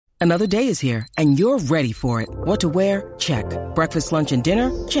Another day is here, and you're ready for it. What to wear? Check. Breakfast, lunch, and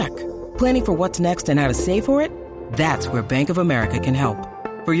dinner? Check. Planning for what's next and how to save for it? That's where Bank of America can help.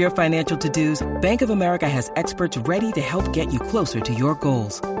 For your financial to-dos, Bank of America has experts ready to help get you closer to your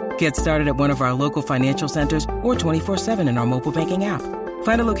goals. Get started at one of our local financial centers or 24/7 in our mobile banking app.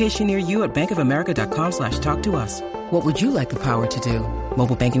 Find a location near you at bankofamerica.com/talktous. What would you like the power to do?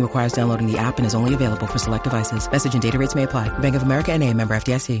 Mobile banking requires downloading the app and is only available for select devices. Message and data rates may apply. Bank of America N.A., member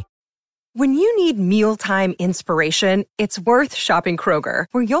FDIC. When you need mealtime inspiration, it's worth shopping Kroger,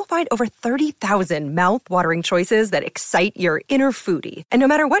 where you'll find over 30,000 mouth-watering choices that excite your inner foodie. And no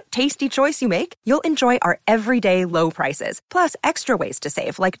matter what tasty choice you make, you'll enjoy our everyday low prices, plus extra ways to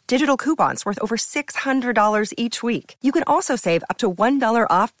save, like digital coupons worth over $600 each week. You can also save up to $1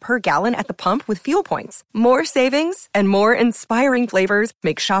 off per gallon at the pump with fuel points. More savings and more inspiring flavors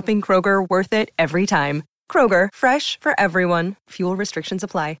make shopping Kroger worth it every time. Kroger, fresh for everyone. Fuel restrictions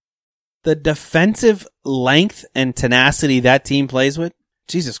apply. The defensive length and tenacity that team plays with,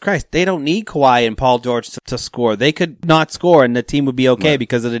 Jesus Christ, they don't need Kawhi and Paul George to score. They could not score and the team would be okay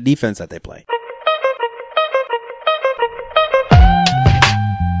because of the defense that they play.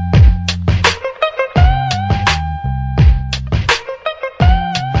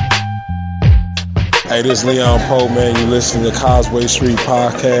 Hey, this is Leon Poe, man. You listening to Causeway Street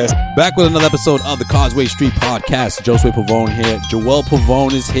Podcast. Back with another episode of the Causeway Street Podcast. Josue Pavone here. Joel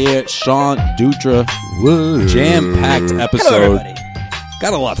Pavone is here. Sean Dutra. Jam-packed episode. Hello, everybody.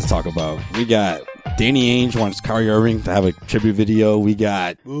 Got a lot to talk about. We got Danny Ainge wants Kyrie Irving to have a tribute video. We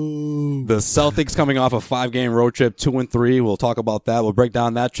got the Celtics coming off a 5-game road trip, 2-3. We'll talk about that. We'll break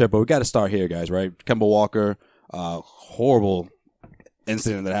down that trip, but we got to start here, guys, right? Kemba Walker, horrible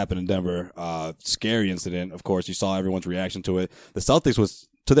incident that happened in Denver. Scary incident. Of course, you saw everyone's reaction to it. The Celtics was,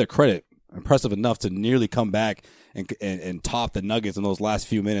 to their credit, impressive enough to nearly come back and top the Nuggets in those last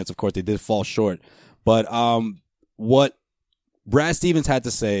few minutes. Of course, they did fall short. But what Brad Stevens had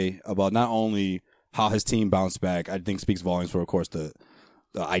to say about not only how his team bounced back, I think speaks volumes for, of course, the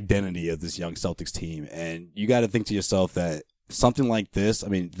identity of this young Celtics team. And you got to think to yourself that something like this, I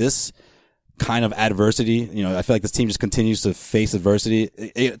mean, this kind of adversity, you know, I feel like this team just continues to face adversity.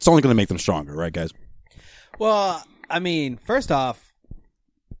 It's only going to make them stronger, right, guys? Well, I mean, first off,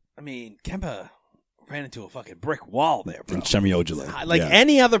 Kemba ran into a fucking brick wall there, bro. And Shemi Ojale. Like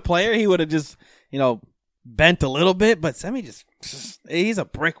any other player, he would have just, bent a little bit, but Semi just he's a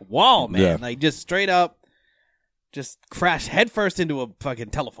brick wall, man. Yeah. Like, just straight up, just crashed headfirst into a fucking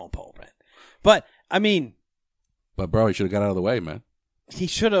telephone pole, man. But, bro, he should have got out of the way, man. He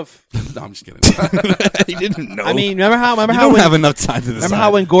should have. No, I'm just kidding. He didn't know. Remember how you don't have enough time to decide. Remember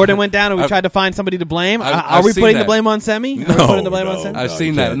how when Gordon went down and we tried to find somebody to blame? Are we putting the blame on Semi? No, Are we putting the blame on Semi? I've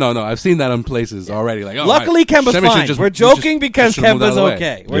seen that. No, I've seen that in places already. Like, luckily, Kemba's fine. We're joking because Kemba's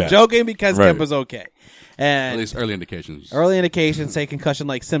okay. We're joking because Kemba's okay. And at least early indications. Early indications say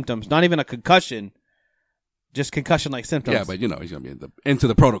concussion-like symptoms. Not even a concussion, just concussion-like symptoms. Yeah, but he's going to be into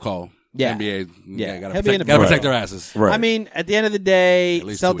the protocol. Yeah. NBA, got to protect their asses. Right. At the end of the day,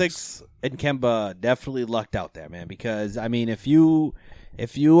 Celtics and Kemba definitely lucked out there, man. Because if you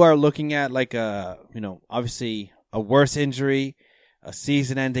are looking at like obviously a worse injury, a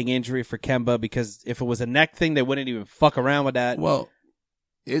season-ending injury for Kemba, because if it was a neck thing, they wouldn't even fuck around with that. Well,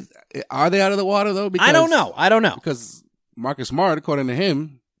 are they out of the water though? Because, I don't know. Because Marcus Smart, according to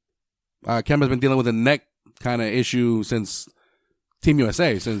him, Kemba's been dealing with a neck kind of issue since Team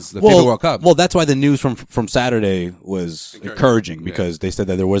USA, since the FIBA World Cup. Well, that's why the news from Saturday was encouraging because they said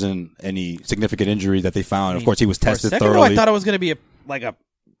that there wasn't any significant injury that they found. Of course, he was tested thoroughly. I thought it was going to be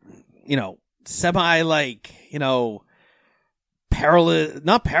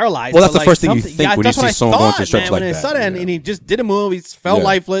not paralyzed. Well, that's the first thing you think when you see someone going through a stretch like that. And he just didn't move. He fell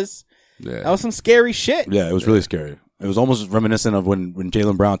lifeless. Yeah. That was some scary shit. Yeah, it was really scary. It was almost reminiscent of when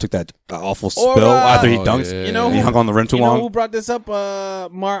Jaylen Brown took that awful spill after he dunked. He hung on the rim too long. You know who brought this up?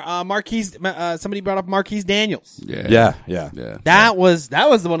 Marquise. Somebody brought up Marquise Daniels. Yeah. That was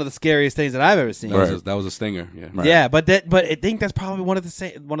one of the scariest things that I've ever seen. That was a stinger. Yeah. Right. Yeah, but I think that's probably one of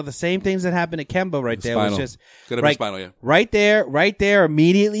the same things that happened to Kemba right there. Spinal. Was just could have been spinal. Yeah. Right there.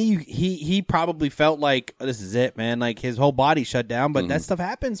 Immediately, he probably felt like, oh, this is it, man. Like his whole body shut down. But that stuff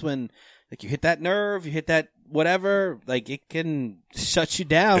happens when like you hit that nerve, you hit that whatever, like it can shut you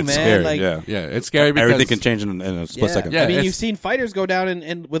down, it's man. Scary, like, it's scary because everything can change in a split second. Yeah, you've seen fighters go down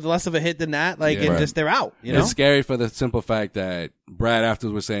and with less of a hit than that, like and just they're out. It's scary for the simple fact that Brad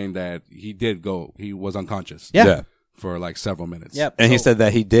afterwards was saying that he was unconscious. Yeah. For like several minutes. Yep. And he said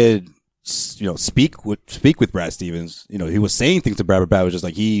that he did, speak with Brad Stevens. He was saying things to Brad, but Brad was just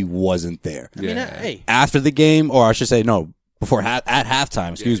like he wasn't there. I mean, hey, after the game, or I should say, no. before at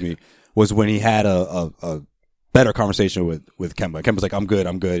halftime, excuse me, was when he had a better conversation with Kemba. Kemba's like, I'm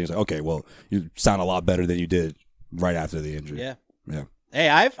good. He's like, okay, well, you sound a lot better than you did right after the injury. Yeah. Yeah. Hey,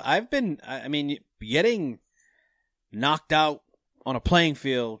 I've been, I mean, getting knocked out on a playing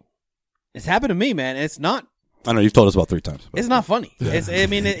field, it's happened to me, man. It's not. I know you've told us about 3 times. It's not funny. It's, I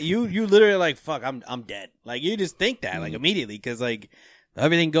mean, you literally like, fuck, I'm dead. Like, you just think that, like, immediately, because, like,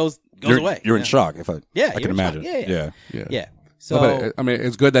 everything goes away. You're in shock, I can imagine. Yeah. So, but, I mean,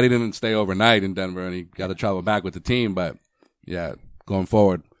 it's good that he didn't stay overnight in Denver and he got to travel back with the team, but, yeah, going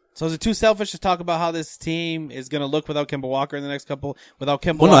forward. So is it too selfish to talk about how this team is going to look without Kemba Walker in the next couple? Without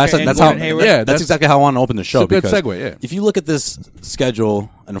Kemba Well, Walker no, and that's Gordon how. Hayward? Yeah, that's exactly how I want to open the show. It's a good because segue. Yeah. If you look at this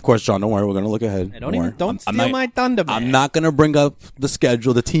schedule, and of course, John, don't worry, we're going to look ahead. Hey, don't steal my thunder, man. I'm not going to bring up the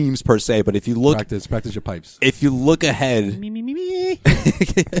schedule, the teams per se, but if you look, practice your pipes. if you look ahead, Me.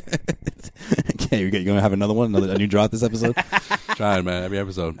 okay, you're going to have another one, a new draw this episode. Trying, man, every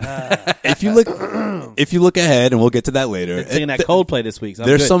episode. If you look ahead, and we'll get to that later. Singing that Coldplay this week. So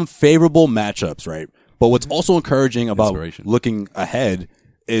There's some favorable matchups, right? But what's also encouraging about Inspiration. looking ahead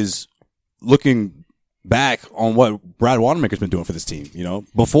is looking back on what Brad Wanamaker's been doing for this team. You know,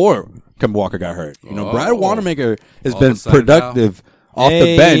 before Kemba Walker got hurt, Brad Wanamaker has been productive off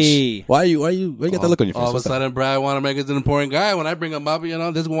the bench. Why you got that look on your face? All of a sudden, Brad Wanamaker's an important guy. When I bring him up,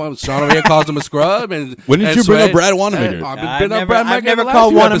 this one, Sean over here calls him a scrub. And when did you bring up Brad Wanamaker? I've never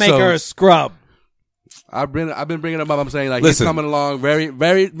called Wanamaker a scrub. I've been bringing him up. I'm saying he's coming along very,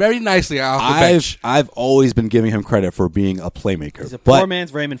 very, very nicely off the bench. I've always been giving him credit for being a playmaker. He's a poor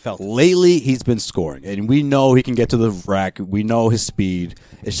man's Raymond Felton. Lately, he's been scoring, and we know he can get to the rack. We know his speed.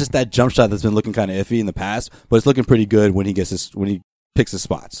 It's just that jump shot that's been looking kind of iffy in the past, but it's looking pretty good when he picks his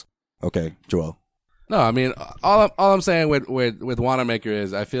spots. Okay, Joel. No, I mean all I'm saying with Wanamaker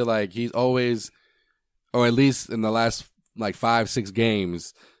is I feel like he's always, or at least in the last 5-6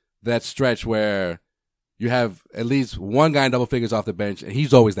 games, that stretch where you have at least one guy in double figures off the bench, and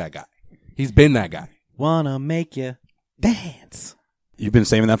he's always that guy. He's been that guy. Wanna make you dance. You've been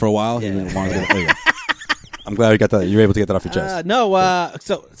saving that for a while? Yeah. I'm glad you got that. You were able to get that off your chest.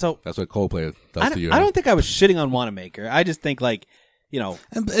 So that's what Coldplay does to you. I don't think I was shitting on Wanamaker. I just think And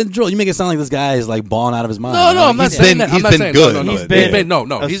Joel, you make it sound like this guy is balling out of his mind. No, I'm not saying that. He's been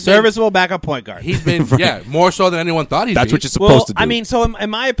good. He's serviceable backup point guard. He's been right. More so than anyone thought he'd be. That's what you're supposed to do. I mean, so in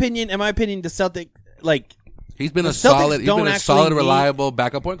my opinion, the Celtic he's been a solid, reliable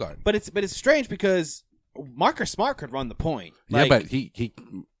backup point guard. But it's strange because Marcus Smart could run the point. But he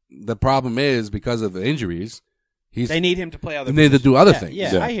the problem is because of the injuries, they need him to play other. They need to do other things.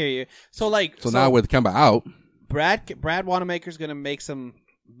 Yeah, I hear you. So now with Kemba out, Brad Wanamaker's going to make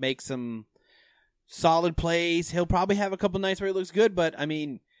some solid plays. He'll probably have a couple nights where he looks good, but I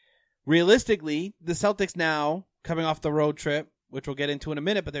mean, realistically, the Celtics now coming off the road trip, which we'll get into in a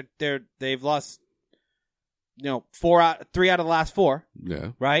minute, but they've lost 3 out of the last 4.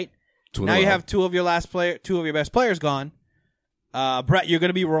 Yeah. Right? Now you have two of your best players gone. Brett, you're going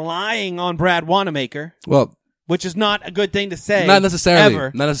to be relying on Brad Wanamaker. Well, which is not a good thing to say. Not necessarily.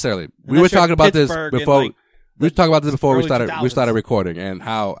 Ever. Not necessarily. We were talking about this before. We talked about this before we started recording, and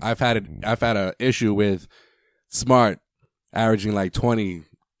how I've had an issue with Smart averaging 20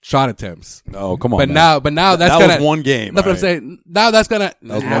 shot attempts. Oh, come on! But man. now that's that gonna was one game. That's what I'm saying. Now that's gonna.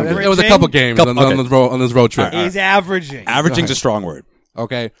 It was a couple games on this road trip. He's averaging. Averaging's a strong word.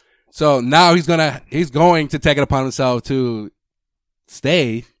 Okay, so now he's going to take it upon himself to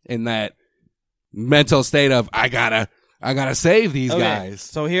stay in that mental state of I gotta save these guys.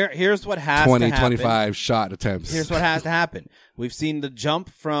 So here's what has to happen. 25 shot attempts. Here's what has to happen. We've seen the jump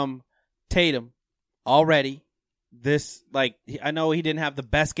from Tatum already. I know he didn't have the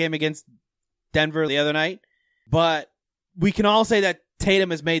best game against Denver the other night, but we can all say that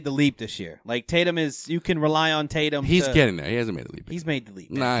Tatum has made the leap this year. You can rely on Tatum. He's getting there. He hasn't made the leap. He's made the leap.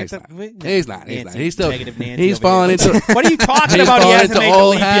 Nah, he's not. He's still negative Nancy. He's falling into. What are you talking about? He hasn't made the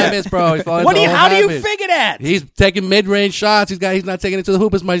leap habits, yet. Bro. He's falling into How do you habits. figure that? He's taking mid-range shots. He's not taking it to the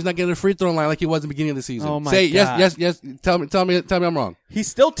hoop as much. He's not getting the free throw line like he was in the beginning of the season. Oh my Say God. yes. Tell me I'm wrong. He's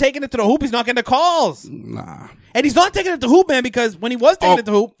still taking it to the hoop. He's not getting the calls. Nah. And he's not taking it to the hoop, man, because when he was taking it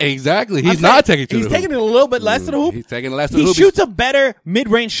to the hoop. Exactly. He's not taking it to the hoop. He's taking it a little bit less to the hoop. He's taking it less to the hoop. He shoots a better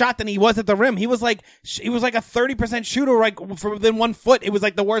mid-range shot than he was at the rim. He was like a 30% shooter from within 1 foot. It was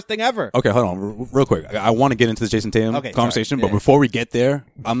like the worst thing ever. Okay, hold on. Real quick. I want to get into the Jason Tatum conversation, but Yeah. before we get there,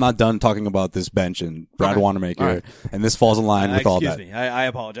 I'm not done talking about this bench and Brad Wanamaker, and this falls in line with all that. Excuse me. I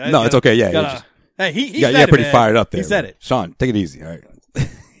apologize. No, it's okay. Yeah. Hey, he You said got it, pretty man. fired up there. He said it. Sean, take it easy. All right.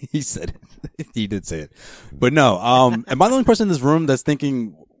 He said it. He did say it. But no, am I the only person in this room that's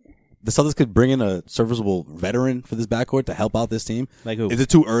thinking the Celtics could bring in a serviceable veteran for this backcourt to help out this team? Like who? Is it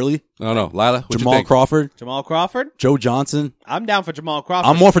too early? I don't know. Lila, what Jamal you think? Crawford? Jamal Crawford? Joe Johnson? I'm down for Jamal Crawford.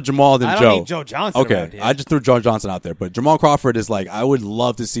 I'm more for Jamal than I Joe. don't need Joe Johnson around Okay, here. I just threw Joe Johnson out there, but Jamal Crawford is like, I would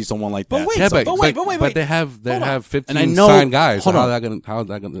love to see someone like that. But wait, Yeah, but they have Hold on. 15 And I know- signed guys. So hold how on. are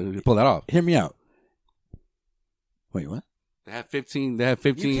they gonna pull that off? Hear me out. Wait, what? They have 15. They have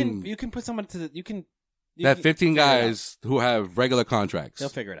 15. You can put someone to the, you can. They have 15 figure it out. guys who have regular contracts They'll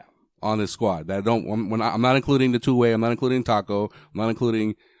figure it out. on this squad. That don't. I'm not including the two-way. I'm not including Taco. I'm not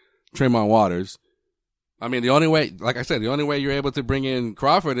including Tremont Waters. I mean, the only way, like I said, the only way you're able to bring in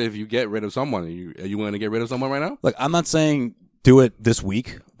Crawford is if you get rid of someone. Are you willing to get rid of someone right now? Look, I'm not saying do it this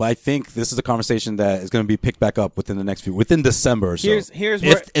week, but I think this is a conversation that is going to be picked back up within the next within December or so. Here's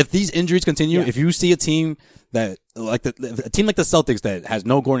where if these injuries continue, Yeah. if you see a team that like a team like the Celtics that has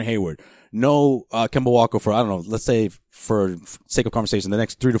no Gordon Hayward, no Kemba Walker for, I don't know, let's say for sake of conversation, the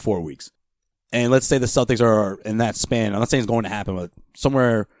next 3 to 4 weeks, and let's say the Celtics are in that span. I'm not saying it's going to happen, but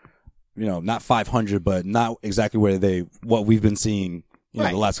somewhere, not 500, but not exactly what we've been seeing,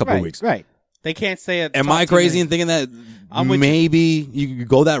 the last couple of weeks. Right. They can't say it. Am I crazy in thinking that maybe you could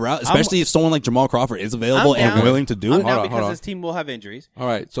go that route, especially if someone like Jamal Crawford is available and willing to do I'm it? down Hold because on. this team will have injuries. All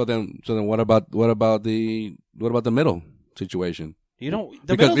right. So then what about the middle situation? You don't.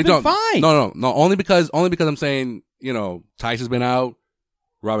 The middle's been fine. No. Only because I'm saying, Tice has been out.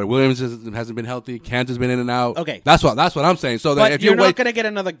 Robert Williams hasn't been healthy. Cantor's been in and out. Okay. That's what I'm saying. So that But if you're you not going to get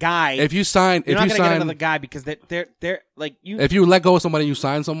another guy. if you sign, you're not going to get another guy because they're like you. if you let go of somebody, you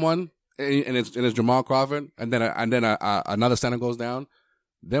sign someone, and it's Jamal Crawford, and then another center goes down,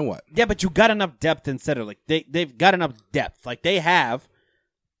 then what? Yeah, but you got enough depth in center. Like they've got enough depth. Like they have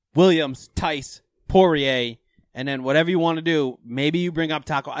Williams, Tice, Poirier, and then whatever you want to do, maybe you bring up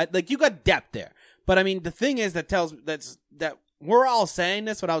Taco. Like you got depth there. But I mean, the thing is that we're all saying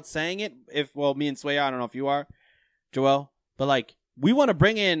this without saying it. Me and Sway, I don't know if you are, Joel, but like we want to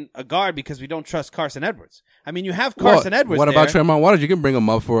bring in a guard because we don't trust Carson Edwards. I mean, you have Carson Edwards. What about there. Tremont Waters? You can bring him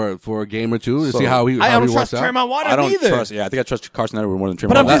up for a game or two to see how he. I how don't he trust works out. Tremont Waters I don't either. trust. Yeah, I think I trust Carson Edwards more than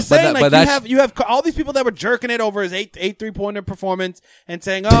Tremont. But I'm just saying, but you have all these people that were jerking it over his 8 3-pointer performance and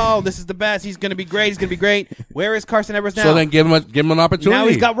saying, "Oh, this is the best. He's going to be great. He's going to be great." Where is Carson Edwards now? So then give him an opportunity. Now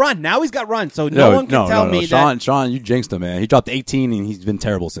he's got run. So no one can tell me that. Sean, you jinxed him, man. He dropped 18 and he's been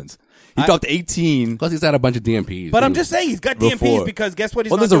terrible since. He dropped 18. Plus he's had a bunch of DMPs. But I'm just saying he's got DMPs Before. because guess what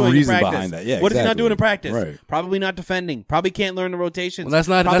he's Well, not there's a doing reason in practice. behind that. Yeah, what is he not exactly. doing in practice? Right. Probably not defending. Probably can't learn the rotations. Well, that's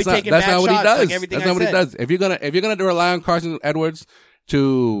not Probably that's taking not bad what he shots, does. like everything That's not I what he said. does. If you're gonna rely on Carson Edwards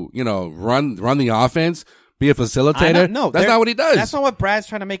to run the offense, be a facilitator, that's not what he does. That's not what Brad's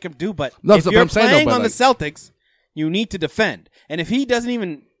trying to make him do. But No, if but you're I'm saying, playing but on like- the Celtics, you need to defend. And if he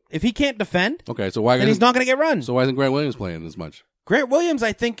can't defend, okay. So why? then he's not going to get run. So why isn't Grant Williams playing as much? Grant Williams,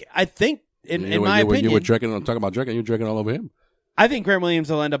 I think, in You my opinion, were talking about drinking. You're drinking all over him. I think Grant Williams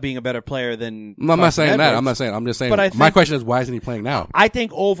will end up being a better player than. No, I'm not Carson saying that. Edwards. I'm not saying. I'm just saying. But I My think- question is, why isn't he playing now? I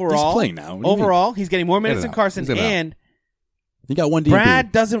think overall, He's playing now. What do you overall, he's getting more minutes Get it than out. Carson, Get it out. and He got one DP.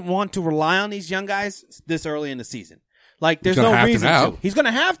 Brad doesn't want to rely on these young guys this early in the season. Like, there's He's gonna no have to reason now. to. He's going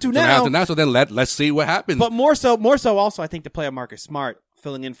to have to He's now. gonna have to now. So then let's see what happens. But more so, also, I think the play of Marcus Smart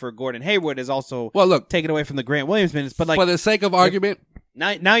filling in for Gordon Hayward is also taken away from the Grant Williams minutes. But like, for the sake of argument,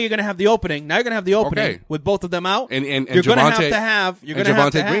 now you're going to have the opening. Now you're going to have the opening Okay. with both of them out. and you're going to have to have. You're going to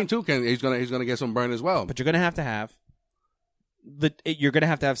have to Javonte have. Green too. He's gonna get some burn as well. But you're going to have you're going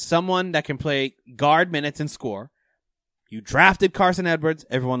to have someone that can play guard minutes and score. You drafted Carson Edwards.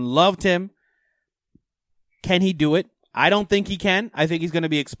 Everyone loved him. Can he do it? I don't think he can. I think he's going to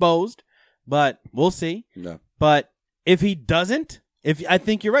be exposed, but we'll see. No. But if he doesn't, I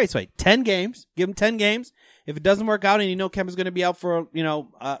think you're right. So 10 games, give him 10 games. If it doesn't work out and Kemba's going to be out for,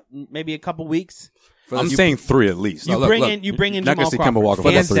 maybe a couple weeks. I'm saying 3 at least. You bring in not Jamal gonna see Crawford. Kemba Walker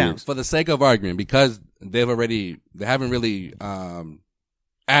for hands about 3 down. weeks. For the sake of argument, because they haven't really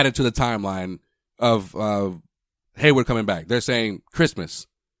added to the timeline of Hayward coming back. They're saying Christmas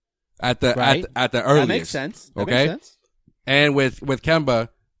at the Right. at the earliest. That makes sense. That Okay? makes sense. And with Kemba,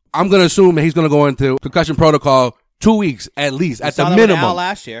 I'm going to assume that he's going to go into concussion protocol 2 weeks at least, at Saw the that with Al minimum.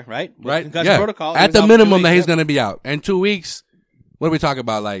 last year, right? With Right? concussion Yeah. protocol. he At was the out for 2 minimum that weeks, he's yep. going to be out. And 2 weeks, what are we talking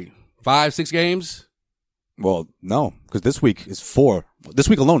about? Like 5-6 games? Well, no, because this week is 4. This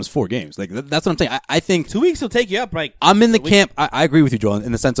week alone is 4 games. Like that's what I'm saying. I think 2 weeks will take you up, right? I'm in the camp. I agree with you, Joel,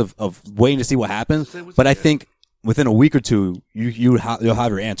 in the sense of waiting to see what happens. But I think within a week or two, you'll have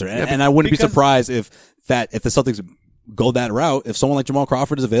your answer. And I wouldn't be surprised if the Celtics go that route. If someone like Jamal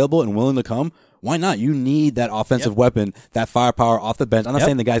Crawford is available and willing to come, Why not? You need that offensive weapon, that firepower off the bench. I'm not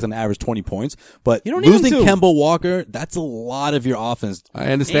saying the guy's going to average 20 points, but losing Kemba Walker, that's a lot of your offense.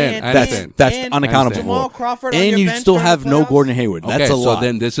 I understand. That's unaccountable. Jamal Crawford and you still have no Gordon Hayward. That's a lot. So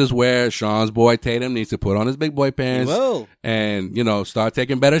then this is where Sean's boy Tatum needs to put on his big boy pants and, start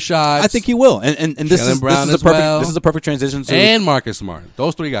taking better shots. I think he will. And this is a perfect transition to, and Marcus Smart.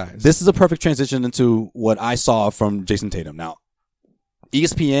 Those three guys. This is a perfect transition into what I saw from Jason Tatum. Now,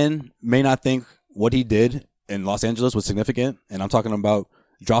 ESPN may not think what he did in Los Angeles was significant, and I'm talking about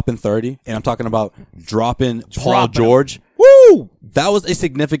dropping 30, and I'm talking about dropping Paul George. Woo! That was a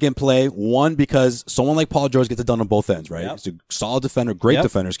significant play. One, because someone like Paul George gets it done on both ends, right? He's a solid defender, great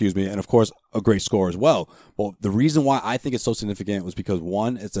defender, and of course, a great scorer as well. Well, the reason why I think it's so significant was because,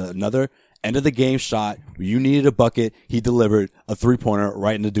 one, it's another end of the game shot. You needed a bucket. He delivered a 3-pointer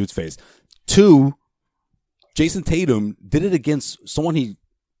right in the dude's face. Two, Jason Tatum did it against someone he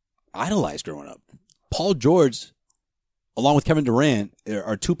idolized growing up. Paul George, along with Kevin Durant,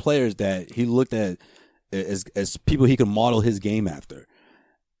 are two players that he looked at as people he could model his game after.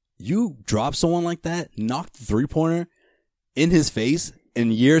 You drop someone like that, knock the 3-pointer in his face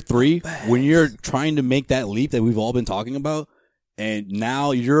in year 3 when you're trying to make that leap that we've all been talking about, and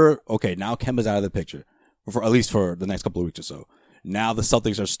now now Kemba's out of the picture, for at least for the next couple of weeks or so. Now the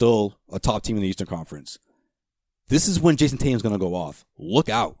Celtics are still a top team in the Eastern Conference. This is when Jason Tatum's going to go off. Look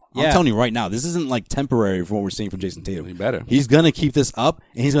out. I'm telling you right now, this isn't like temporary from what we're seeing from Jason Tatum. He better. He's going to keep this up,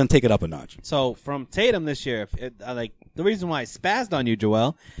 and he's going to take it up a notch. So from Tatum this year, the reason why I spazzed on you,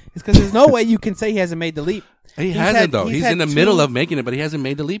 Joel, is because there's no way you can say he hasn't made the leap. He hasn't, though. He's in the middle of making it, but he hasn't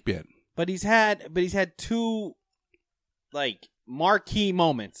made the leap yet. But he's had two, marquee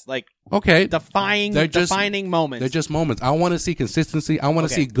moments, defining moments. They're just moments. I want to see consistency. I want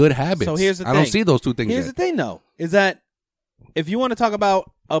to see good habits. So here's the thing. I don't see those two things Here's the thing, though, is that if you want to talk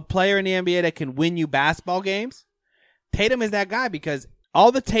about a player in the NBA that can win you basketball games, Tatum is that guy, because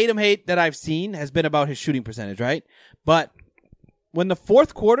all the Tatum hate that I've seen has been about his shooting percentage, right? But when the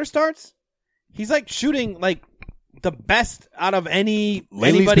fourth quarter starts, he's shooting the best out of anybody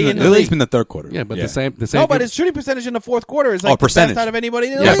in the league. Lately's been the third quarter. Yeah, but the same. No, but his shooting percentage in the fourth quarter is the best out of anybody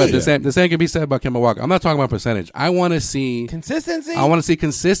in the league. Yeah, but the same can be said about Kemba Walker. I'm not talking about percentage. I want to see consistency. I want to see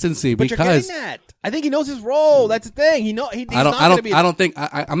consistency but because you're getting that. I think he knows his role. That's the thing. He's not going to be. I don't think.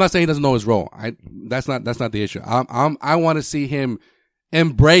 I'm not saying he doesn't know his role. That's not the issue. I want to see him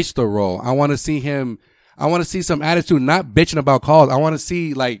embrace the role. I want to see him. I want to see some attitude, not bitching about calls. I want to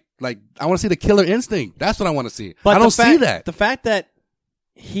see I want to see the killer instinct. That's what I want to see. But I don't see that. The fact that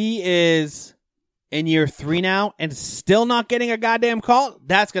he is in year 3 now and still not getting a goddamn call,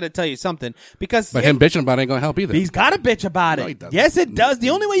 that's going to tell you something. But him bitching about it ain't going to help either. He's got to bitch about it. Yes, it does. The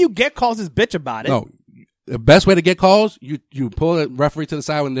only way you get calls is bitch about it. No, the best way to get calls, you pull the referee to the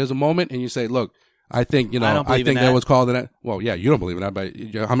side when there's a moment and you say, look, I think there was called in that. Well, yeah, you don't believe in that, but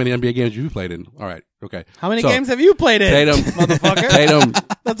how many NBA games have you played in? All right, okay. How many games have you played in? Tatum, motherfucker. Tatum.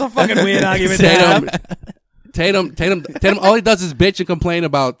 That's a fucking weird argument to have. Tatum, all he does is bitch and complain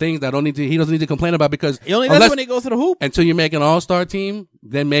about things that he doesn't need to complain about, because he only does it when he goes to the hoop. Until you make an all-star team,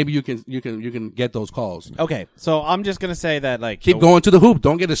 then maybe you can get those calls. Okay, so I'm just gonna say that keep going to the hoop.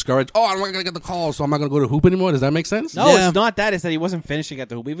 Don't get discouraged. Oh, I'm not gonna get the call, so I'm not gonna go to the hoop anymore. Does that make sense? No, it's not that. It's that he wasn't finishing at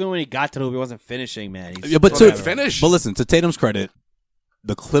the hoop. Even when he got to the hoop, he wasn't finishing, man. But listen, to Tatum's credit,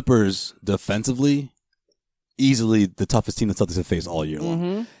 the Clippers defensively, easily the toughest team the Celtics have faced all year long.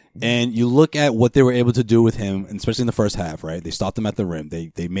 Mm-hmm. And you look at what they were able to do with him, and especially in the first half, right? They stopped him at the rim.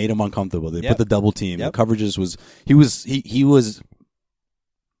 They made him uncomfortable. They put the double team. The coverages he was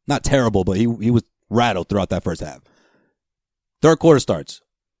not terrible, but he was rattled throughout that first half. Third quarter starts.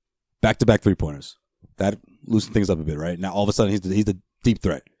 Back-to-back 3-pointers. That loosened things up a bit, right? Now all of a sudden he's the deep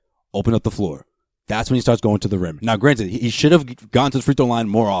threat. Open up the floor. That's when he starts going to the rim. Now, granted, he should have gone to the free throw line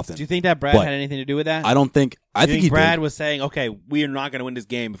more often. Do you think that Brad had anything to do with that? I don't think. I think Brad was saying, "Okay, we are not going to win this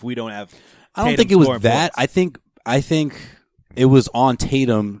game if we don't have." I don't think it was that. I think it was on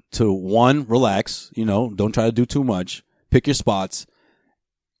Tatum to, one, relax. Don't try to do too much. Pick your spots,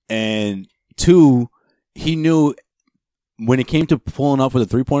 and two, he knew when it came to pulling up for the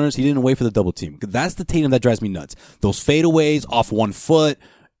 3-pointers, he didn't wait for the double team. That's the Tatum that drives me nuts. Those fadeaways off 1 foot.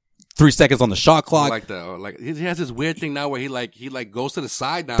 3 seconds on the shot clock. He has this weird thing now where he goes to the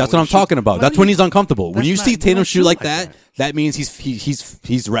side now. That's what I'm talking about. That's when he's uncomfortable. When you see Tatum shoot like that, that means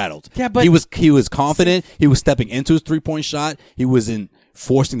he's rattled. Yeah, but he was confident. He was stepping into his 3-point shot. He was in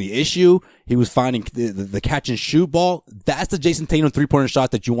forcing the issue. He was finding the catch and shoot ball. That's the Jason Tatum 3-pointer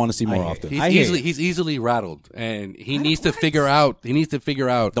shot that you want to see more often. He's easily rattled, and he needs to figure out. He needs to figure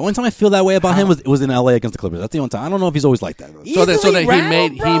out. The only time I feel that way about him was in LA against the Clippers. That's the only time. I don't know if he's always like that. So that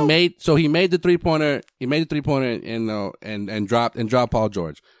he made the 3-pointer. He made the 3-pointer and dropped Paul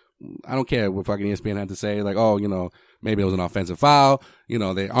George. I don't care what fucking ESPN had to say. Like, maybe it was an offensive foul.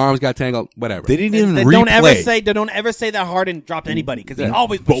 Their arms got tangled. Whatever. They didn't even they replay. They don't ever say that Harden dropped anybody because he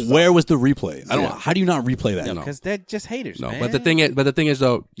always. But where was the replay? I don't. How do you not replay that? Because they're just haters. No, man. but the thing is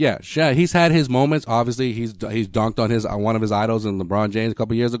though, he's had his moments. Obviously, he's dunked on one of his idols in LeBron James a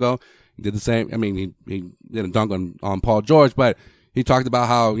couple years ago. He did the same. I mean, he didn't dunk on Paul George, but he talked about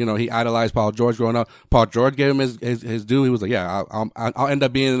how he idolized Paul George growing up. Paul George gave him his due. He was like, I'll end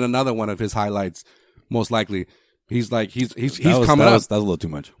up being in another one of his highlights, most likely. He's coming up. That was a little too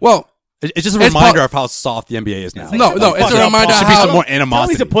much. Well, it's just a reminder of how soft the NBA is now. No, it's a reminder. Should be some more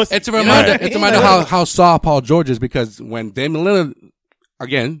animosity. It's a reminder. It's a reminder how soft Paul George is, because when Damian Lillard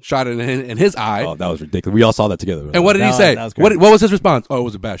again shot it in his eye. Oh, that was ridiculous. We all saw that together. And what did he say? What was his response? Oh, it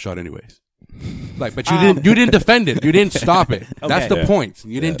was a bad shot, anyways. But you didn't defend it. You didn't stop it. That's the point.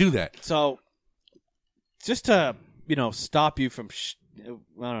 You didn't do that. So, just to stop you from, I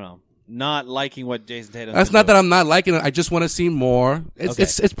don't know, not liking what Jason Tatum. That's not that I'm not liking it. I just want to see more.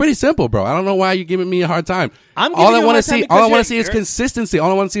 It's pretty simple, bro. I don't know why you're giving me a hard time. All I want to see is consistency.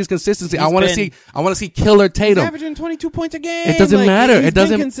 All I want to see is consistency. I want to see killer Tatum. He's averaging 22 points a game. It doesn't matter. It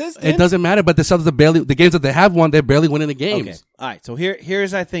doesn't matter. But the Celtics are the games that they have won, they're barely winning the games. Okay. All right. So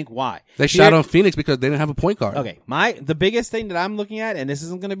here's I think why they shot on Phoenix because they didn't have a point guard. Okay. The biggest thing that I'm looking at, and this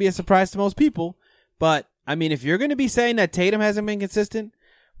isn't going to be a surprise to most people, but I mean, if you're going to be saying that Tatum hasn't been consistent,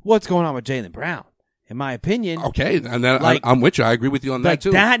 what's going on with Jaylen Brown? In my opinion. Okay, and then I'm with you. I agree with you on that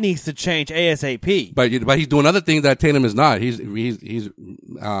too. That needs to change ASAP. But he's doing other things that Tatum is not. He's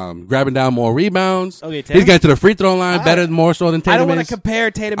grabbing down more rebounds. Okay, he's getting to the free throw line more so than Tatum. I don't want to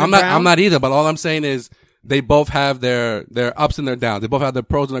compare Tatum and Brown. Brown. I'm not either. But all I'm saying is they both have their ups and their downs. They both have their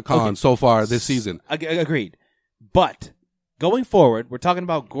pros and their cons so far this season. Agreed. But going forward, we're talking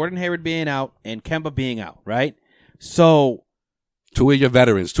about Gordon Hayward being out and Kemba being out, right? So. Two of your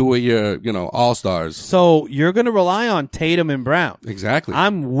veterans, two of your, all-stars. So you're going to rely on Tatum and Brown. Exactly.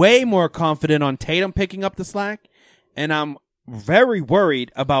 I'm way more confident on Tatum picking up the slack, and I'm very worried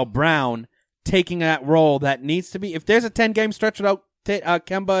about Brown taking that role that needs to be. If there's a 10-game stretch without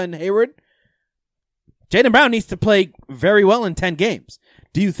Kemba and Hayward, Jaylen Brown needs to play very well in 10 games.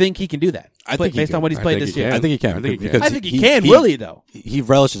 Do you think he can do that? I think based on what he's played this year. I think he can. I think he can. Will he though? He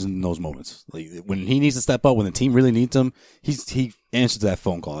relishes in those moments. Like when he needs to step up, when the team really needs him, he answers that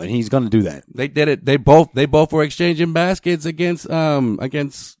phone call, and he's going to do that. They did it. They both were exchanging baskets against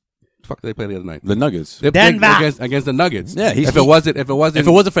fuck they played the other night. The Nuggets. Against the Nuggets. Yeah. If it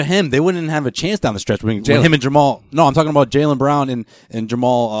wasn't for him, they wouldn't have a chance down the stretch. When him and Jamal. No, I'm talking about Jaylen Brown and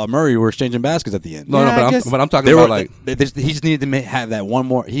Jamal Murray were exchanging baskets at the end. But I'm talking about he just needed to have that one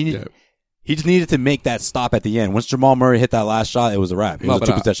more. He just needed to make that stop at the end. Once Jamal Murray hit that last shot, it was a wrap. It was a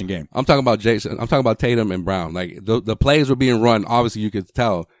two-possession game. I'm talking about Jason. I'm talking about Tatum and Brown. Like the plays were being run. Obviously, you could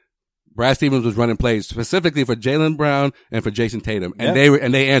tell. Brad Stevens was running plays specifically for Jaylen Brown and for Jason Tatum, and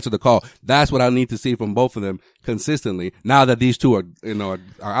they answered the call. That's what I need to see from both of them consistently. Now that these two are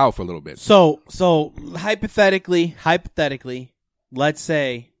out for a little bit. So hypothetically, let's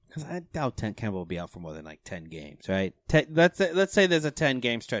say. Because I doubt Kemba will be out for more than 10 games, right? Let's say there's a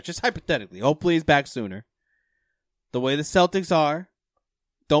 10-game stretch, just hypothetically. Hopefully he's back sooner. The way the Celtics are,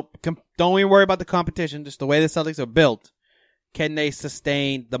 don't even worry about the competition. Just the way the Celtics are built, can they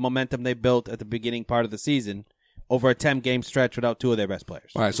sustain the momentum they built at the beginning part of the season over a 10-game stretch without two of their best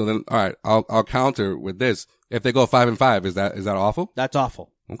players? All right. I'll counter with this. If they go 5-5, is that awful? That's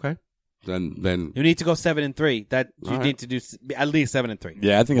awful. Okay. Then you need to go 7-3. Need to do at least 7-3.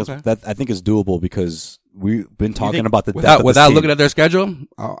 Yeah, I think it's doable because we've been talking about the depth without looking at their schedule.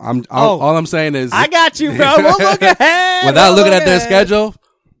 All I'm saying is I got you, bro. We'll look ahead. Without looking at their schedule,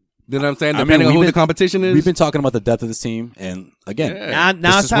 you know what I'm saying? Depending on who the competition is, we've been talking about the depth of this team, and again,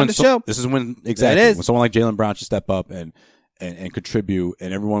 now it's time to show. This is when when someone like Jaylen Brown should step up and contribute,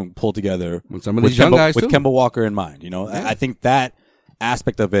 and everyone pull together with some of these young guys with too. Kemba Walker in mind. I think that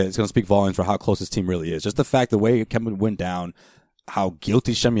aspect of it is going to speak volumes for how close this team really is. Just the fact the way Kemba went down, how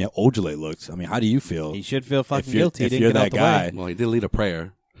guilty Shemi Ojale looked. I mean, how do you feel? He should feel fucking guilty. If you're that guy. Well, he did lead a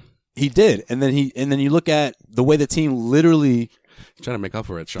prayer. He did, and then you look at the way the team literally trying to make up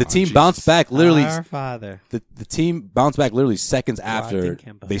for it. Sean. The team bounced back literally. Our Father. The team bounced back literally seconds after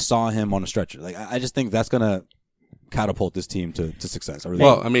they saw him on a stretcher. Like I just think that's going to catapult this team to success.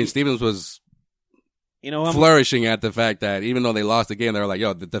 I mean, Stevens was flourishing at the fact that even though they lost the game, they were like,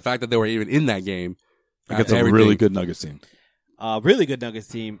 yo, the fact that they were even in that game against a really good Nuggets team. Really good Nuggets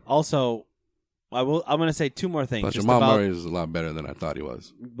team. Also, I'm going to say two more things. But Jamal Murray is a lot better than I thought he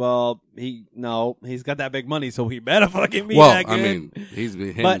was. Well, he's got that big money, so he better fucking be that good. I mean, he's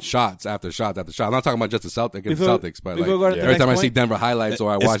been hitting shots after shots after shots. I'm not talking about just the Celtics, but like every time I see Denver highlights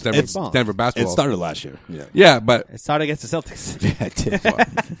or I watch Denver basketball. It started last year. Yeah, but it started against the Celtics. Yeah, it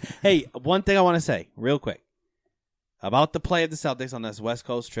did. Hey, one thing I want to say real quick about the play of the Celtics on this West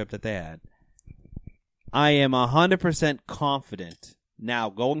Coast trip that they had. I am 100% confident now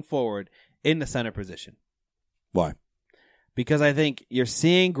going forward in the center position. Why? Because I think you're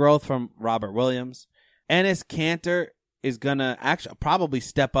seeing growth from Robert Williams. Enes Kanter is going to actually probably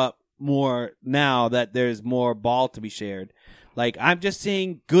step up more now that there's more ball to be shared. Like, I'm just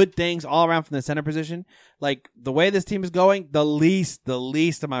seeing good things all around from the center position. Like, the way this team is going, the least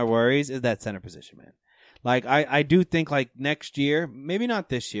of my worries is that center position, man. Like, I do think, like, next year, maybe not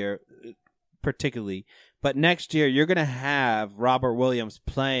this year particularly, but next year you're going to have Robert Williams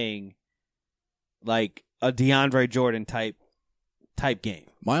playing like a DeAndre Jordan type game.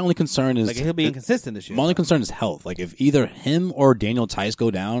 My only concern is like he'll be inconsistent this year. My only concern is health. Like if either him or Daniel Tice go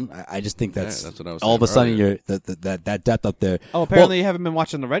down, I just think that's what I was all of a sudden earlier. you're that depth up there. Oh, apparently you haven't been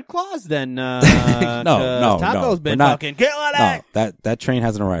watching the Red Claws then. No, Taco's been We're not, fucking killing it. No, that train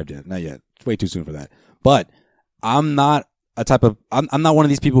hasn't arrived yet. Not yet. It's way too soon for that. But I'm not I'm not one of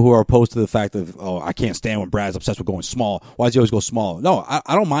these people who are opposed to the fact of, I can't stand when Brad's obsessed with going small. Why does he always go small? No,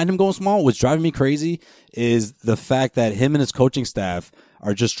 I don't mind him going small. What's driving me crazy is the fact that him and his coaching staff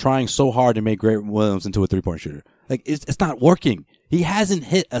are just trying so hard to make Grant Williams into a three-point shooter. Like, it's not working. He hasn't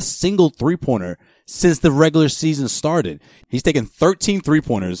hit a single three-pointer since the regular season started. He's taken 13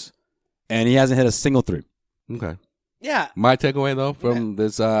 three-pointers, and he hasn't hit a single three. Okay. Yeah. My takeaway, though, from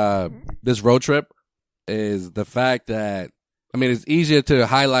this road trip is the fact that, I mean, it's easier to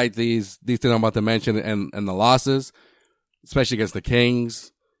highlight these things I'm about to mention and the losses, especially against the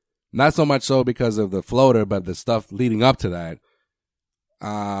Kings. Not so much so because of the floater, but the stuff leading up to that.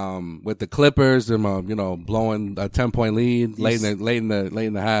 With the Clippers, blowing a 10-point lead late in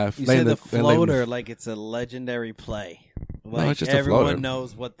the half. You said the floater like it's a legendary play. Like, no, it's just a everyone floater.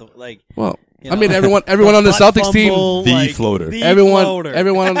 knows what the like. Well, I mean, everyone on the Celtics team, floater.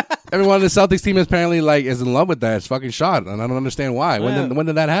 everyone on the Celtics team apparently like is in love with that fucking shot, and I don't understand why. When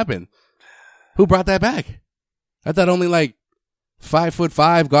did that happen? Who brought that back? I thought only like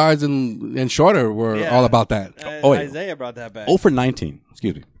 5'5" guards and shorter were all about that. Isaiah brought that back. 0 for 19.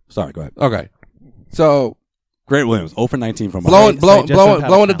 Excuse me. Sorry, go ahead. Okay, so Grant Williams 0 for 19 from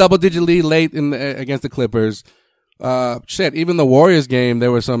blowing a double-digit lead late against the Clippers. Even the Warriors game,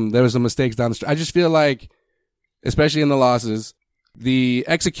 there were some mistakes down the stretch. I just feel like, especially in the losses, the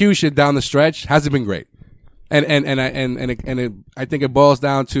execution down the stretch hasn't been great, and I think it boils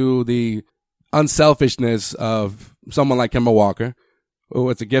down to the unselfishness of someone like Kemba Walker, who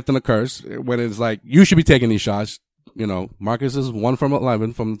it's a gift and a curse. When it's like you should be taking these shots. Marcus is 1 from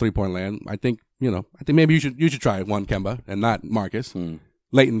 11 from 3-point land. I think maybe you should try one Kemba and not Marcus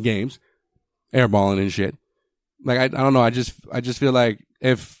late in games, airballing and shit. Like, I don't know. I just feel like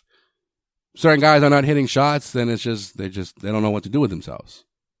if certain guys are not hitting shots, then it's just, they don't know what to do with themselves.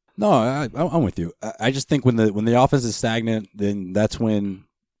 No, I'm with you. I just think when the offense is stagnant, then that's when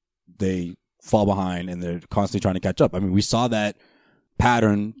they fall behind and they're constantly trying to catch up. I mean, we saw that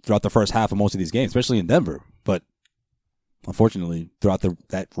pattern throughout the first half of most of these games, especially in Denver. But unfortunately, throughout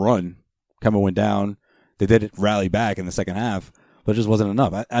that run, Kemba went down. They did rally back in the second half. But it just wasn't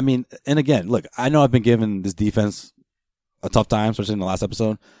enough. I mean, and again, look, I know I've been giving this defense a tough time, especially in the last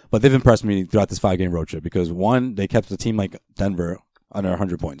episode, but they've impressed me throughout this 5-game road trip because 1, they kept a team like Denver under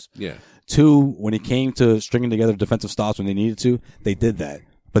 100 points. Yeah. 2, when it came to stringing together defensive stops when they needed to, they did that.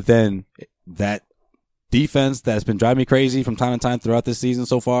 But then that defense that's been driving me crazy from time to time throughout this season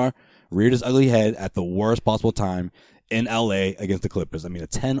so far reared its ugly head at the worst possible time in LA against the Clippers. I mean, a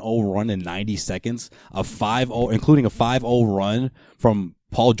 10-0 run in 90 seconds, a 5-0, including a 5-0 run from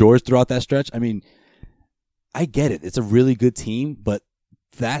Paul George throughout that stretch. I mean, I get it. It's a really good team, but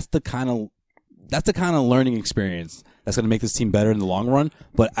that's the kind of learning experience that's going to make this team better in the long run.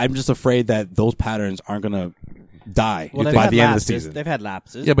 But I'm just afraid that those patterns aren't going to die by the end of the season. They've had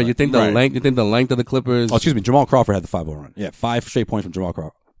lapses. Yeah, but you think the length of the Clippers? Oh, excuse me. Jamal Crawford had the 5-0 run. Yeah, 5 straight points from Jamal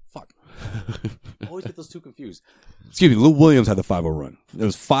Crawford. Fuck. I always get those two confused. Excuse me, Lou Williams had the 5-0 run. There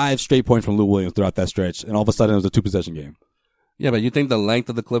was 5 straight points from Lou Williams throughout that stretch, and all of a sudden it was a 2-possession game. Yeah, but you think the length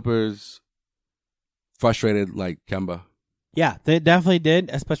of the Clippers frustrated like Kemba? Yeah, they definitely did.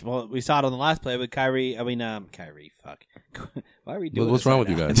 Especially, well, we saw it on the last play with Kyrie. Kyrie. Fuck. Why are we doing? What's this wrong right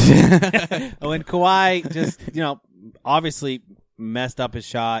with now? you guys? When Kawhi just, obviously messed up his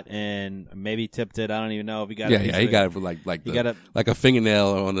shot and maybe tipped it. I don't even know if he got it. Yeah, he got it for like a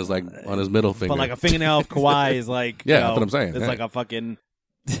fingernail on his middle finger. But like a fingernail of Kawhi is like, yeah, that's what I'm saying. It's like a fucking.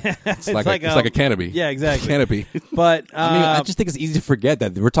 It's like a canopy. Yeah, exactly. Canopy. But I just think it's easy to forget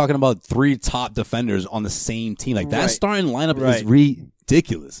that we're talking about 3 top defenders on the same team. Like that starting lineup is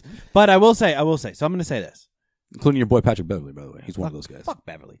ridiculous. But I will say. So I'm going to say this, including your boy Patrick Beverly, by the way. He's one of those guys. Fuck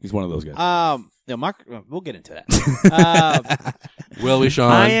Beverly. He's one of those guys. Mark. We'll get into that. Will we,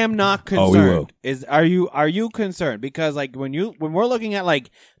 Sean? I am not concerned. Oh, we will. Are you concerned? Because like when we're looking at like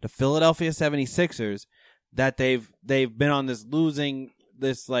the Philadelphia 76ers, that they've been on this losing.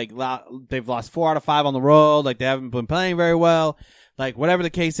 They've lost 4 out of 5 on the road. Like they haven't been playing very well. Like whatever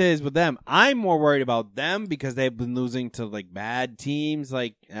the case is with them, I'm more worried about them because they've been losing to like bad teams,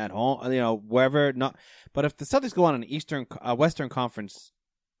 like at home, wherever. Not, but if the Celtics go on an Western Conference,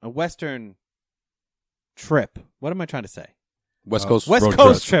 a Western trip, what am I trying to say? West Coast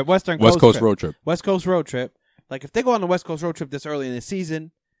road trip. Western West Coast road trip. West Coast road trip. Like if they go on the West Coast road trip this early in the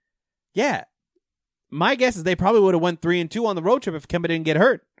season, yeah. My guess is they probably would have went 3-2 on the road trip if Kemba didn't get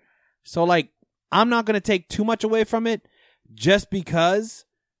hurt. So, like, I'm not going to take too much away from it just because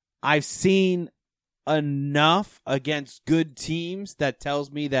I've seen enough against good teams that tells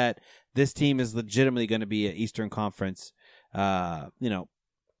me that this team is legitimately going to be an Eastern Conference, contender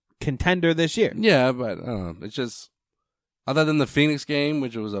this year. Yeah, but it's just other than the Phoenix game,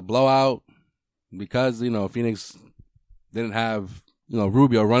 which was a blowout because, Phoenix didn't have,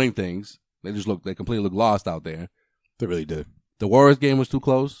 Rubio running things. They completely looked lost out there. They really did. The Warriors game was too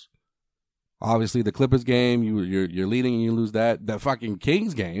close. Obviously, the Clippers game, you're leading and you lose that. The fucking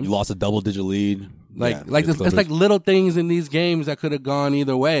Kings game, you lost a double-digit lead. It's like little things in these games that could have gone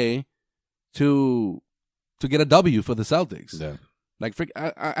either way to get a W for the Celtics. Yeah. Like,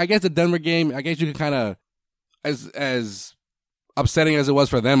 I guess the Denver game, I guess you could kind of, as upsetting as it was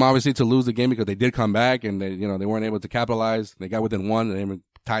for them, obviously, to lose the game because they did come back and they weren't able to capitalize. They got within 1 and they even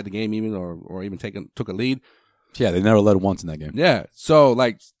tied the game even or even took a lead. Yeah, they never led once in that game. Yeah, so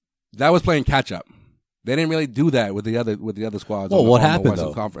like that was playing catch up. They didn't really do that with the other squads. Well, what happened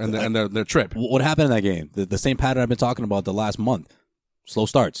though? And their trip. What happened in that game? The same pattern I've been talking about the last month. Slow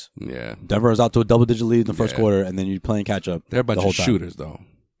starts. Yeah, Denver was out to a double-digit lead in the first quarter, and then you're playing catch up. They're a bunch of shooters, though.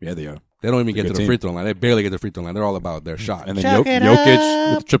 Yeah, they are. They don't even get to the free throw line. They barely get to the free throw line. They're all about their shot. And then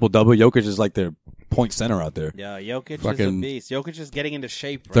Jokic with triple-double. Jokic is like their point center out there. Yeah, Jokic is a beast. Jokic is getting into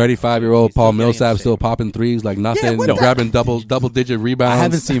shape. 35-year-old Paul Millsap still popping threes like nothing. Grabbing double-digit rebounds. I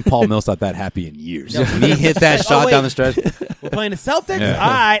haven't seen Paul Millsap that happy in years. When he hit that shot down the stretch. We're playing the Celtics? Yeah.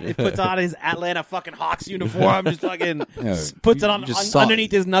 All right. He puts on his Atlanta fucking Hawks uniform. Just fucking puts it on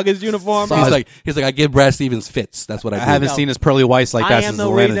underneath his Nuggets uniform. He's like, I give Brad Stevens fits. That's what I do. I haven't seen his pearly whites like that since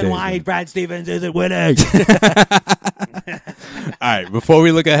the reason days, why Brad Stevens isn't winning. All right. Before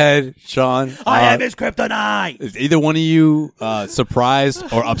we look ahead, Sean. I am his kryptonite. Is either one of you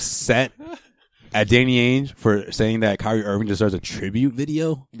surprised or upset at Danny Ainge for saying that Kyrie Irving deserves a tribute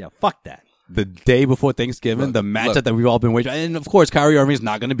video? Yeah, fuck that. The day before Thanksgiving, the matchup that we've all been waiting, and of course, Kyrie Irving is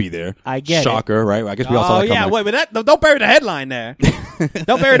not going to be there. I get Shocker, it. right? I guess we all saw that coming. Wait, but don't bury the headline there.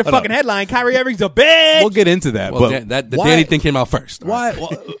 Don't bury the fucking headline. Kyrie Irving's a bitch. We'll get into that. Well, but the Danny thing came out first. Why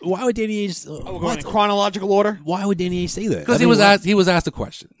would Danny Ainge? We're going in chronological order. Why would Danny Ainge say that? Because he was asked a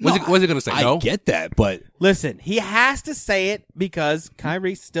question. Was he going to say no? I get that, but listen, he has to say it because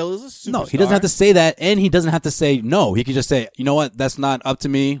Kyrie still is a superstar. No, he doesn't have to say that, and he doesn't have to say no. He could just say, you know what, that's not up to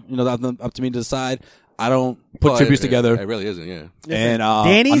me. That's up to me to decide. I don't put tributes together. It really isn't, yeah. And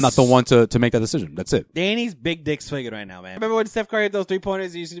I'm not the one to make that decision. That's it. Danny's big dick swinging right now, man. Remember when Steph Curry had those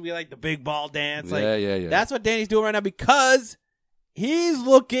 3-pointers? He used to be like the big ball dance. Yeah. That's what Danny's doing right now because he's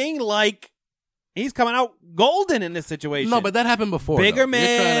looking like he's coming out golden in this situation. No, but that happened before. Bigger though.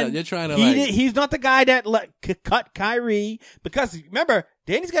 man. You're trying to he's not the guy that cut Kyrie because remember,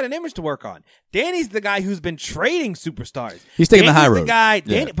 Danny's got an image to work on. Danny's the guy who's been trading superstars. He's taking the high road.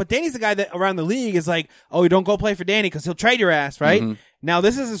 But Danny's the guy that around the league is like, oh, you don't go play for Danny because he'll trade your ass, right? Mm-hmm. Now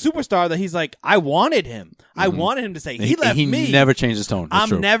this is a superstar that he's like, I wanted him. Mm-hmm. I wanted him to say he left me. He never changed his tone.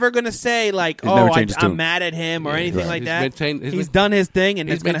 I'm never gonna say like, I'm mad at him or anything like that. He's done his thing and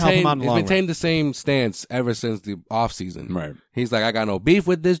it's gonna help him out in the long run. He's maintained the same stance ever since the offseason. Right. He's like, I got no beef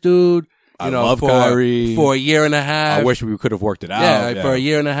with this dude. I love Kyrie. For a year and a half. I wish we could have worked it out. Yeah, for a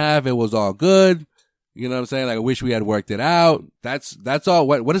year and a half, it was all good. You know what I'm saying? Like, I wish we had worked it out. That's all.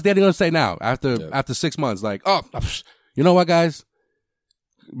 What is Danny going to say now after 6 months? Like, oh, you know what, guys?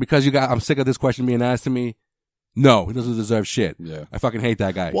 Because I'm sick of this question being asked to me. No, he doesn't deserve shit. Yeah. I fucking hate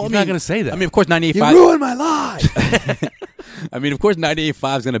that guy. Well, He's not going to say that. I mean, of course, 98.5. you ruined my life. I mean, of course,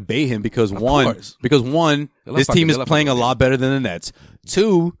 98.5 is going to bait him because course. This team is playing a lot better than the Nets.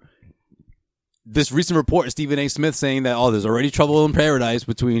 2, this recent report, Stephen A. Smith saying that, there's already trouble in paradise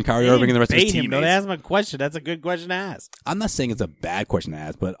between Kyrie Irving and the rest of his teammates. Don't ask him a question. That's a good question to ask. I'm not saying it's a bad question to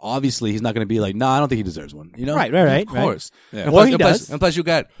ask, but obviously he's not going to be like, I don't think he deserves one. You know? Right. Of course. Yeah. And Or plus, he does. And plus, you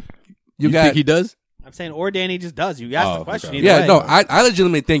think he does? I'm saying, or Danny just does. You asked the question. okay. Either Yeah, way. no, I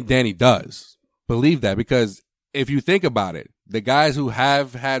legitimately think Danny does believe that because if you think about it, the guys who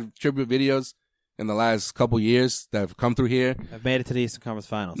have had tribute videos in the last couple years that have come through here. I've made it to the Eastern Conference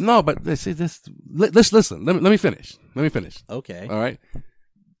Finals. No, but let's listen. Let me finish. Okay. All right.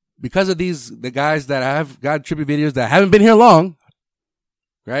 Because of the guys that have got tribute videos that haven't been here long,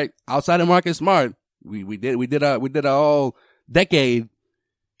 right? Outside of Marcus Smart, we did a all decade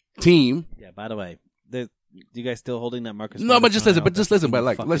team. Yeah. By the way, you guys still holding that Marcus? No, but just listen.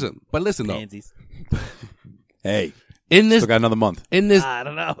 Fucking But listen though. pansies. Hey, In this still got another month. in this I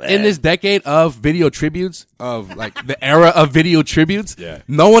don't know. in this decade of video tributes, of like the era of video tributes, Yeah.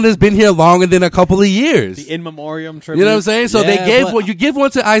 no one has been here longer than a couple of years. The in memoriam tribute. You know what I'm saying? So they Yeah, gave but- one. You give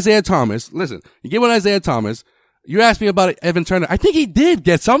one to Isaiah Thomas. Listen, you give one to Isaiah Thomas. You asked me about Evan Turner. I think he did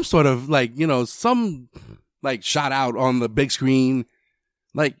get some sort of some shout out on the big screen.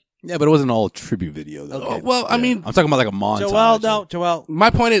 Like, Yeah, but it wasn't all tribute video though. Okay. Well, I mean, I'm talking about like a montage. Joel. my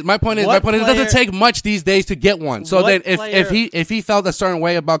point is, What it doesn't player- take much these days to get one. So What then, player- if he felt a certain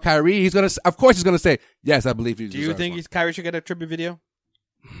way about Kyrie, of course he's gonna say, yes, I believe he. Do you think Kyrie should get a tribute video?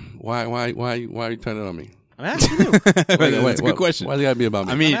 Why are you turning on me? I'm asking you. That's a good question. Why does it gotta be about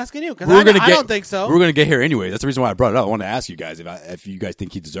me? I mean, I'm asking you because we're gonna I get- don't think so. we're gonna get here anyway. That's the reason why I brought it up. I wanted to ask you guys if you guys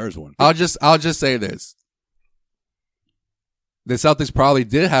think he deserves one. I'll just say this. The Celtics probably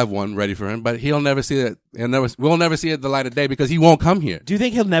did have one ready for him, but he'll never see it. We'll never see it the light of day because he won't come here. Do you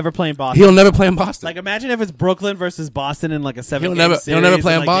think he'll never play in Boston? He'll never play in Boston. Like, imagine if it's Brooklyn versus Boston in like a 7-game He'll series. never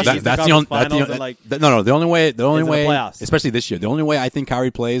play in and, Boston. That's the only. The only way, in the playoffs. especially this year, the only way I think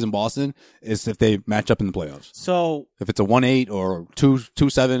Kyrie plays in Boston is if they match up in the playoffs. So If it's a 1-8 or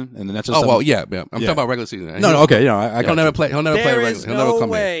 2-7, and the Nets are oh 7. well, yeah. I'm Yeah. talking about regular season. No, okay, I He'll got never you. play. He'll never play there regular. is He'll never no come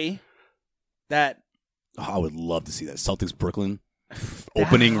here. way that Oh, I would love to see that Celtics Brooklyn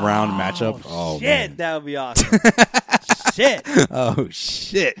opening round matchup. Oh shit, man. that would be awesome. Shit. Oh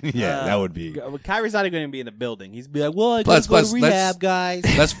shit. Yeah, that would be. Kyrie's not even going to be in the building. He's be like, "Well, I Plus- gotta go to plus, rehab, guys."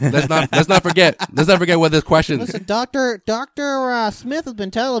 Let's not forget. Let's not forget what this question. Listen, Doctor Smith has been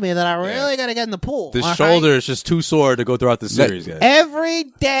telling me that I really got to get in the pool. This all right? shoulder is just too sore to go throughout the series, guys. every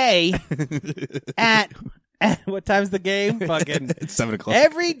day at what time's the game? Fucking It's 7 o'clock.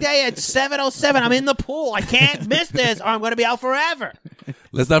 every day at 7:07. I'm in the pool. I can't miss this, or I'm going to be out forever.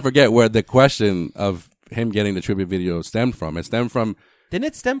 Let's not forget where the question of him getting the tribute video stemmed from. It stemmed from Didn't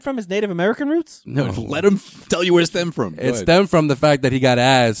it stem from his Native American roots? No, let him tell you where it stemmed from. Go it ahead. stemmed from the fact that he got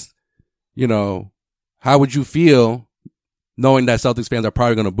asked, how would you feel knowing that Celtics fans are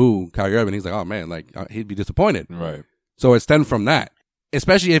probably going to boo Kyrie Irving? He's like, oh man, he'd be disappointed. Right. So it stemmed from that.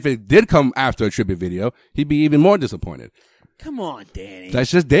 Especially if it did come after a tribute video, he'd be even more disappointed. Come on, Danny.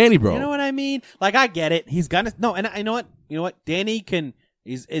 That's just Danny, bro. You know what I mean? Like, I get it. He's gonna and I know what. You know what? Danny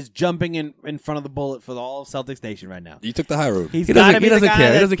is jumping in front of the bullet for the all of Celtics Nation right now. You took the high road. He's He gotta doesn't be the care. guy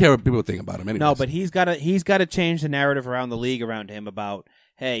He that- doesn't care what people think about him anyways. No, but he's got to change the narrative around the league around him about,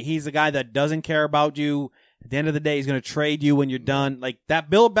 hey, he's the guy that doesn't care about you. At the end of the day, he's going to trade you when you're done. Like that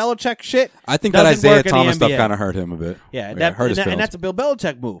Bill Belichick shit. I think that doesn't Isaiah work in the Thomas stuff NBA. kind of hurt him a bit. Yeah, hurt that, his and feelings. that's a Bill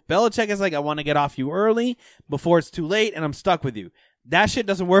Belichick move. Belichick is like, I want to get off you early before it's too late, and I'm stuck with you. That shit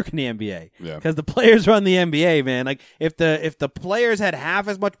doesn't work in the NBA. Yeah. Because the players run the NBA, man. Like if the players had half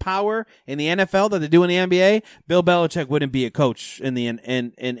as much power in the NFL that they do in the NBA, Bill Belichick wouldn't be a coach in the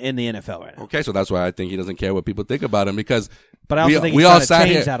NFL right now. Okay, so that's why I think he doesn't care what people think about him because. But I also think we he's all trying to sat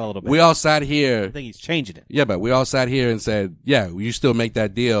change here. that a little bit. We all sat here. I think he's changing it. Yeah, but we all sat here and said, "Yeah, you still make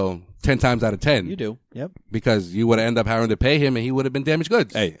that deal 10 times out of 10." You do. Yep. because you would have ended up having to pay him, and he would have been damaged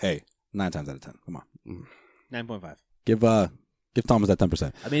goods. Hey, 9 times out of 10. Come on. 9.5. Give Thomas that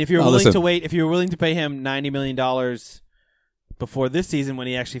 10%. I mean, if you're willing to wait, if you were willing to pay him $90 million before this season when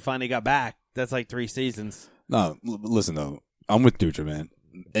he actually finally got back, that's like 3 seasons. No, listen though. I'm with Dutra, man.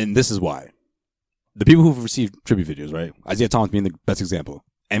 And this is why. The people who've received tribute videos, right? Isaiah Thomas being the best example.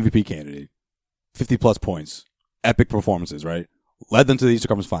 MVP candidate. 50-plus points. Epic performances, right? Led them to the Eastern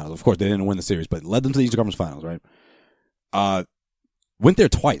Conference Finals. Of course, they didn't win the series, but led them to the Eastern Conference Finals, right? Went there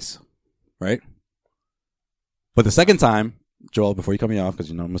twice, right? But the second time, Joel, before you cut me off,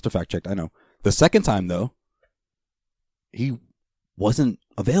 because Mr. Fact Checked, I know. The second time, though, he wasn't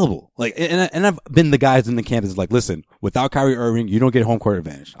available. Like, and I've been the guys in the camp that's like, listen, without Kyrie Irving, you don't get home court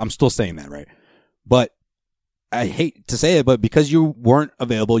advantage. I'm still saying that, right? But I hate to say it, but because you weren't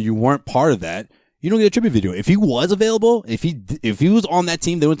available, you weren't part of that, you don't get a tribute video. If he was available, if he was on that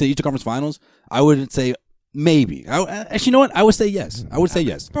team that went to the Eastern Conference Finals, I would say maybe. Actually, you know what? I would say yes. I would say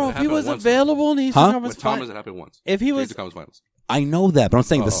yes. Bro, if he was available in the Eastern Conference With Thomas, it happened once. If he was the Conference Finals. I know that, but I'm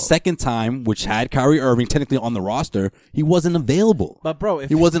saying the second time, which had Kyrie Irving technically on the roster, he wasn't available. But bro,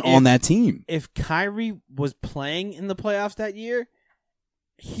 he wasn't on that team. If Kyrie was playing in the playoffs that year,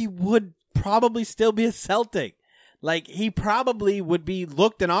 he would probably still be a Celtic. Like, he probably would be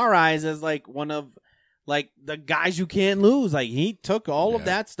looked in our eyes as like one of like the guys you can't lose. Like, he took all of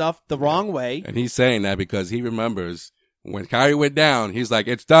that stuff the wrong way. And he's saying that because he remembers when Kyrie went down, he's like,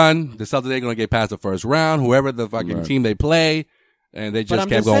 it's done. The Celtics ain't going to get past the first round, whoever the fucking team they play. And they just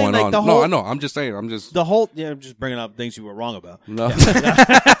kept going on. No, I know. I'm just saying. I'm just bringing up things you were wrong about. No.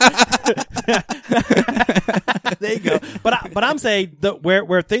 There you go. But I'm saying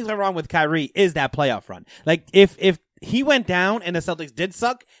where things are wrong with Kyrie is that playoff run. Like, if he went down and the Celtics did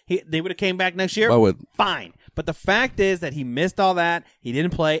suck, they would have came back next year. Fine. But the fact is that he missed all that. He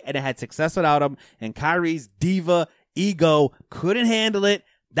didn't play, and it had success without him. And Kyrie's diva ego couldn't handle it.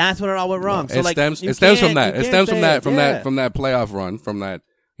 That's when it all went wrong. So it stems from that. It stems from that playoff run, from that,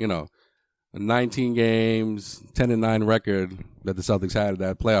 19 games, 10-9 record that the Celtics had,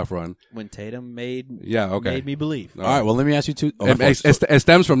 that playoff run. When Tatum made me believe. All right, well, let me ask you two. It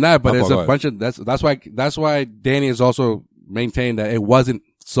stems from that, but it's a bunch of that's why Danny has also maintained that it wasn't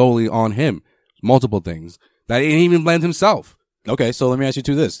solely on him. Multiple things that he didn't even blame himself. Okay, so let me ask you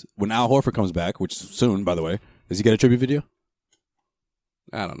two this: when Al Horford comes back, which is soon, by the way, does he get a tribute video?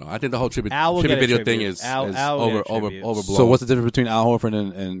 I don't know. I think the whole tribute video thing is overblown. So what's the difference between Al Horford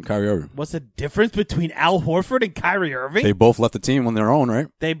and Kyrie Irving? What's the difference between Al Horford and Kyrie Irving? They both left the team on their own, right?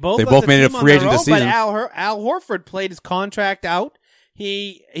 They both made it a free agent this season. But Al Horford played his contract out.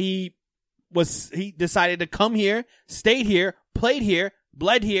 He decided to come here, stayed here, played here,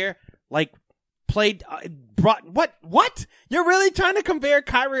 bled here, what? You're really trying to compare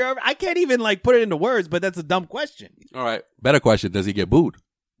Kyrie Irving? I can't even put it into words, but that's a dumb question. All right. Better question. Does he get booed?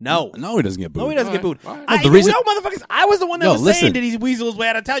 No. No, he doesn't get booed. No, he doesn't get booed. Right. Motherfuckers, I was the one that was saying that he weasel his way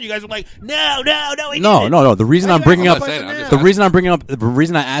out of town. You guys were like, no, he didn't. No. The reason I'm bringing up, the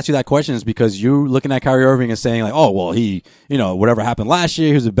reason I asked you that question is because you're looking at Kyrie Irving and saying like, oh, well, he, whatever happened last year,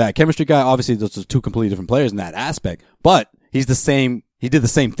 he was a bad chemistry guy. Obviously, those are two completely different players in that aspect, but he's the same. He did the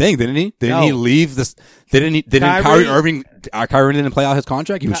same thing, didn't he? He leave this? Kyrie Irving didn't play out his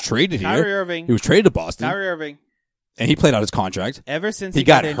contract? He was traded here. Kyrie Irving. He was traded to Boston. Kyrie Irving. And he played out his contract. Ever since he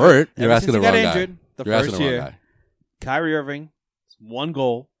got hurt. You're asking the wrong guy. The first year, Kyrie Irving's one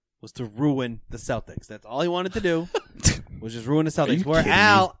goal was to ruin the Celtics. That's all he wanted to do. Was just ruin the Celtics. Where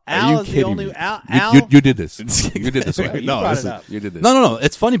Al is the only Al. You did this. You did this. Right? You brought it up. You did this. No.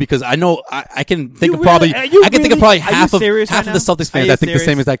 It's funny because I know I can think of probably half of the Celtics fans that think the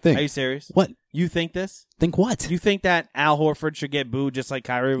same exact thing. Are you serious? What? You think this? Think what? You think that Al Horford should get booed just like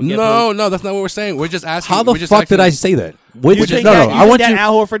Kyrie would get booed? booed? No, that's not what we're saying. We're just asking. How the fuck did I say that?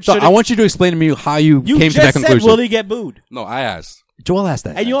 I want you to explain to me how you came to that conclusion. You just said, will he get booed? No, I asked. Joel asked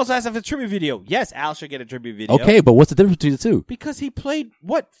that. And you also asked if it's a tribute video. Yes, Al should get a tribute video. Okay, but what's the difference between the two? Because he played,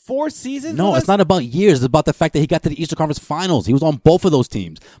 4 seasons? No, it's not about years. It's about the fact that he got to the Eastern Conference Finals. He was on both of those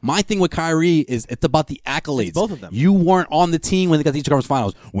teams. My thing with Kyrie is it's about the accolades. It's both of them. You weren't on the team when they got the Eastern Conference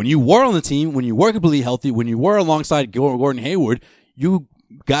Finals. When you were on the team, when you were completely healthy, when you were alongside Gordon Hayward, you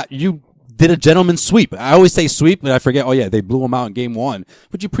did a gentleman's sweep. I always say sweep, but I forget, they blew him out in game 1.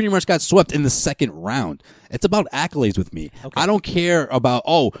 But you pretty much got swept in the second round. It's about accolades with me. Okay. I don't care about,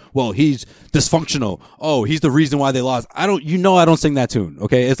 he's dysfunctional. Oh, he's the reason why they lost. I don't sing that tune.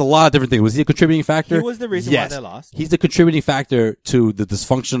 Okay. It's a lot of different things. Was he a contributing factor? He was the reason why they lost. He's the contributing factor to the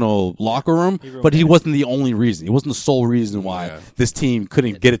dysfunctional locker room, but he wasn't the only reason. He wasn't the sole reason why this team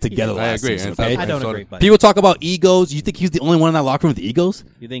couldn't get it together last season. Okay? I don't agree. People talk about egos. You think he's the only one in that locker room with egos?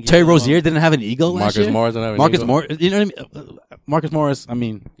 You think Terry Rozier didn't have an ego last year? Marcus Morris didn't have an ego? Morris, you know what I mean? Marcus Morris, I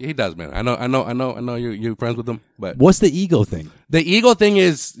mean. He does, man. I know you're friends with him, but. What's the ego thing? The ego thing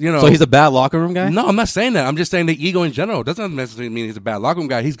is, So he's a bad locker room guy? No, I'm not saying that. I'm just saying the ego in general doesn't necessarily mean he's a bad locker room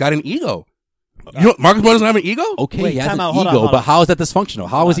guy. He's got an ego. Marcus Morris doesn't have an ego? Okay, he has an ego, but how is that dysfunctional?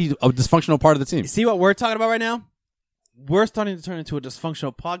 How is he a dysfunctional part of the team? See what we're talking about right now? we're starting to turn into a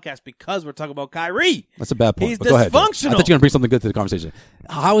dysfunctional podcast because we're talking about Kyrie. That's a bad point. He's but go ahead, Joe. dysfunctional. I thought you were going to bring something good to the conversation.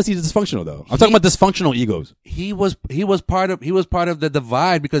 How is he dysfunctional though? I'm talking about dysfunctional egos. He was part of the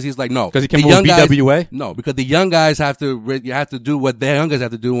divide because he's like, no, Because he came the with young guys- BWA? No, because the young guys have to do what the young guys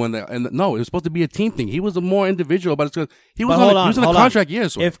have to do no, it was supposed to be a team thing. He was a more individual, but it's because he was But on a contract year.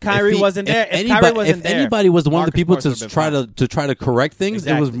 So If Kyrie wasn't there, if anybody was one of the people Marcus Morris to try to correct things,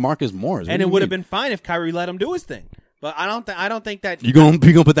 Exactly. it was Marcus Morris. and it would have been fine if Kyrie let him do his thing. But I don't think that You gonna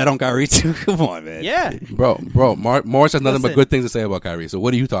put that on Kyrie too? Come on, man. Yeah. bro, Morris has nothing but Listen. good things to say about Kyrie. So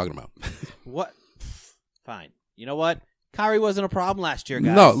what are you talking about? What? Fine. You know what? Kyrie wasn't a problem last year,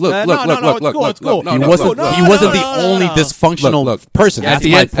 guys. No, look, no, look, no, look, no, look, it's cool, look, it's cool. look, no, He no, wasn't. no, He no, wasn't no, the no, only no. dysfunctional Look. person. Yeah, That's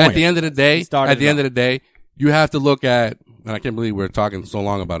at my the end, point. at the end of the day, started at the it end all. of the day, you have to look at, and I can't believe we're talking so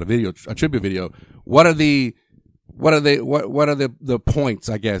long about a tribute video. What are the points,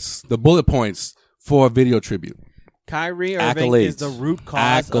 I guess, the bullet points for a video tribute? Kyrie Irving Accolades. is the root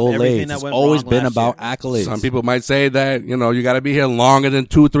cause of everything that It's went always wrong been last about year. accolades. Some people might say that, you got to be here longer than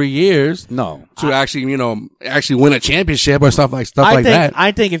 2-3 years No. to actually win a championship or stuff like that.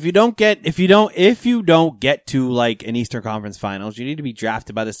 I think if you don't get to like an Eastern Conference Finals, you need to be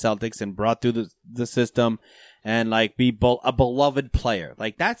drafted by the Celtics and brought through the system and like be a beloved player.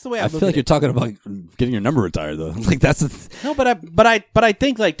 Like that's the way I I look feel like at you're it. talking about getting your number retired though. Like that's No, but I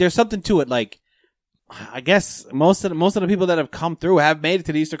think like there's something to it. Like I guess most of the people that have come through have made it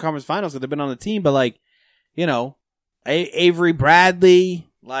to the Eastern Conference Finals because they've been on the team. But like, Avery Bradley,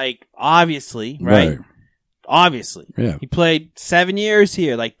 like obviously, right? Obviously, Yeah. He played 7 years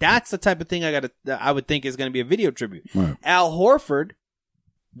here. Like that's the type of thing I would think is going to be a video tribute. Right. Al Horford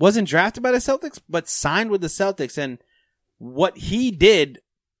wasn't drafted by the Celtics, but signed with the Celtics, and what he did.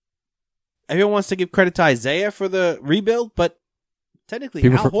 Everyone wants to give credit to Isaiah for the rebuild, but technically,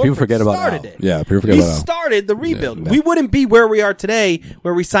 Al Horford forget about started Al. it. Yeah, people forget He about Al. started the rebuild. Yeah. We wouldn't be where we are today,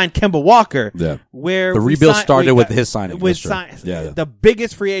 where we signed Kemba Walker. Yeah. Where The we rebuild signed- started we with got- his signing. with That's true. Yeah. the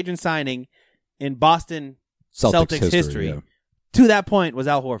biggest free agent signing in Boston Celtics history. Yeah. To that point was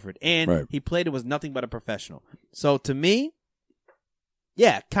Al Horford, and Right. he played and was nothing but a professional. So to me,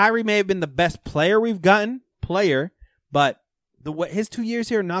 yeah, Kyrie may have been the best player we've gotten, but his 2 years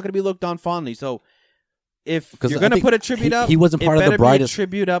here are not going to be looked on fondly. So if 'Cause you're I going to think put a tribute up, he wasn't part it of the better be brightest- a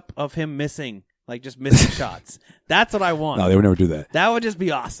tribute up of him missing shots. That's what I want. No, they would never do that. That would just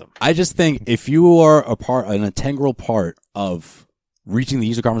be awesome. I just think if you are an integral part of reaching the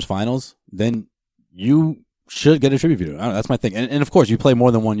Eastern Conference Finals, then you should get a tribute video. I don't know, that's my thing. And of course, you play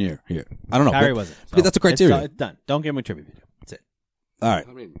more than 1 year here. I don't know. Kyrie but- wasn't. because that's a criteria. It's done. Don't give him a tribute video. That's it. All right.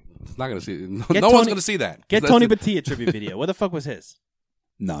 I mean, it's not gonna see. No Get one's Tony- gonna see that. Get That's Tony it. Battie a tribute video. What the fuck was his?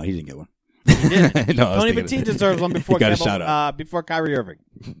 No, he didn't get one. He didn't. No, I was Tony thinking- Battie deserves one before He got a Kemba- shout out. before Kyrie Irving.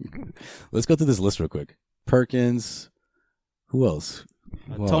 Let's go through this list real quick. Perkins. Who else?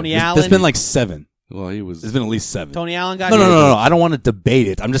 Well, Tony There's Allen. been like 7. Well, he was. There's been at least 7. Tony Allen got No. I don't want to debate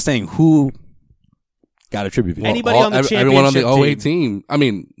it. I'm just saying who got a tribute video. Anybody on the everyone on the championship 08 team. I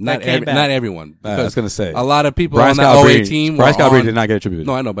mean, not came back. not everyone. I was going to say. a lot of people Bryce on that Scalabrine- 08 team. Bryce were Scalabrine on- did not get a tribute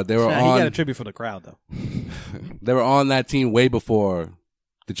video. No, I know, but they were He got a on. tribute for the crowd though. They were on that team way before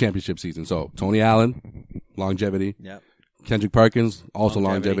the championship season. So Tony Allen, longevity. Yep. Kendrick Perkins, also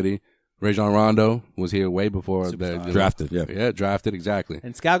Longevity. longevity. Rajon Rondo was here way before Superstar. the Drafted, yeah. Yeah, drafted exactly.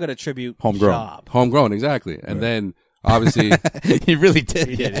 And Scal got a tribute Homegrown. job. Homegrown, exactly. And then obviously, He really did.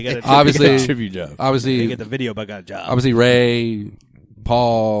 He did. He got a tribute Obviously- He got job. a tribute job. He obviously, get the video, but got a job. obviously Ray,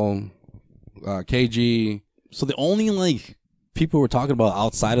 Paul, KG. So the only people we're talking about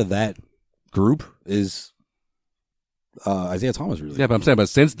outside of that group is Isaiah Thomas, really. Yeah, but I'm saying, but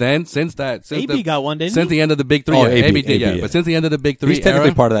since AB got one, didn't since he? the end of the Big Three, Oh, yeah, AB AB did, yeah. yeah. But since the end of the Big Three He's technically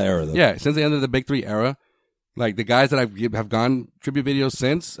era, part of that era, though. yeah, since the end of the Big Three era, like the guys that have gone tribute videos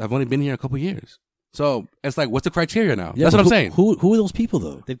since have only been here a couple years. So it's like, what's the criteria now? Yeah, That's but what I'm saying. Who are those people,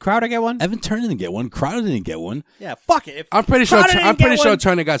 though? Did Crowder get one? Evan Turner didn't get one. Crowder didn't get one. Yeah, fuck it. If I'm pretty sure. Crowder didn't I'm pretty get sure one-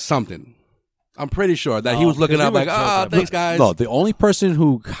 Turner got something. I'm pretty sure that he Oh, was looking because up he like, was joking about thanks it. guys. No, the only person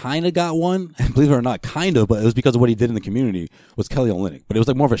who kind of got one, and believe it or not, kind of, but it was because of what he did in the community, was Kelly Olynyk. But it was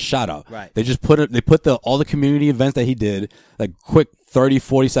like more of a shout out. Right. They just put all the community events that he did, like quick 30,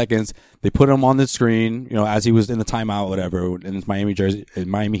 40 seconds. They put him on the screen, as he was in the timeout, whatever, in his Miami jersey, in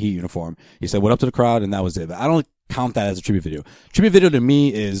Miami Heat uniform. He said, "What up" to the crowd, and that was it. But I don't count that as a tribute video. Tribute video to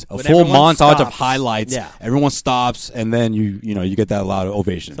me is a When full everyone montage of stops. highlights. Yeah. Everyone stops, and then you get that loud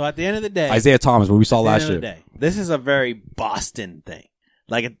ovation. So at the end of the day, Isaiah Thomas, what we saw at the last end year. of the day, this is a very Boston thing.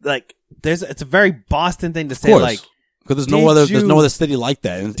 It's a very Boston thing to say. course. Like, Because Did there's no you- other city like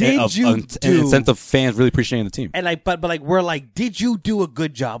that. And, Did of, you of, do- in a sense of fans really appreciating the team. and like, but like, we're like, did you do a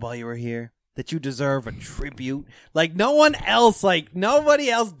good job while you were here? that you deserve a tribute. Like nobody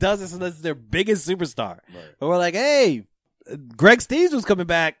else does this unless it's their biggest superstar. Right. But we're like, hey, Greg Steves was coming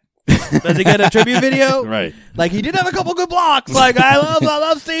back. Does he get a tribute video? Right. Like he did have a couple good blocks. Like I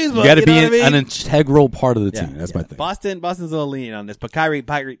love Steves. You got to be an integral part of the team. That's my thing. Boston's a little lenient on this, but Kyrie,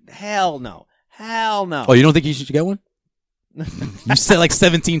 hell no. Oh, you don't think he should get one? You said like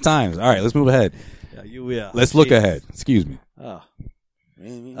 17 times. All right, let's move ahead. Yeah, let's look ahead. Excuse me. Oh.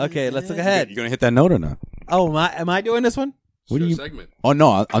 Okay, let's look ahead. You gonna hit that note or not? Oh, am I doing this one? What do you? Segment. Oh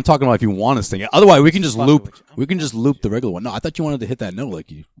no, I'm talking about if you want to sing it. Otherwise, we can just loop. We can just loop the regular one. No, I thought you wanted to hit that note like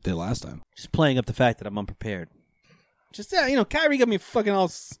you did last time. Just playing up the fact that I'm unprepared. Just Kyrie got me fucking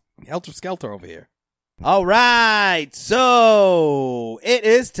all helter skelter over here. All right, so it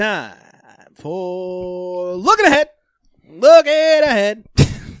is time for looking ahead. Looking ahead.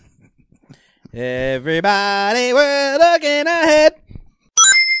 Everybody, we're looking ahead.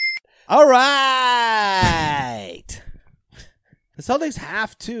 All right. The Celtics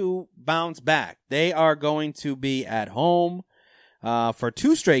have to bounce back. They are going to be at home for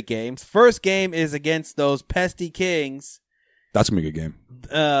 2 straight games. First game is against those pesky Kings. That's going to be a good game.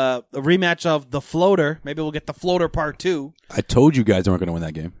 A rematch of the floater. Maybe we'll get the floater part 2. I told you guys they weren't going to win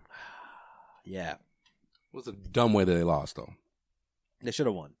that game. Yeah. It was a dumb way that they lost, though. They should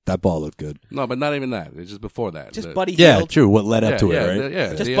have won. That ball looked good. No, but not even that. It's just before that. Just Buddy Hield. Yeah, true. What led up to it,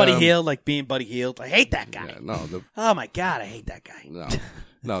 right? Just Buddy Hield, like being Buddy Hield. I hate that guy. Yeah, oh my God, I hate that guy.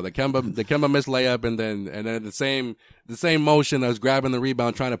 No, the Kemba missed layup, and then the same motion as grabbing the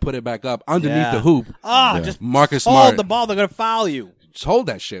rebound, trying to put it back up underneath the hoop. Just Marcus hold Smart. the ball. They're gonna foul you. Just hold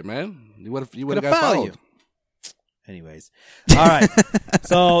that shit, man. You would have got fouled. You. Anyways, all right.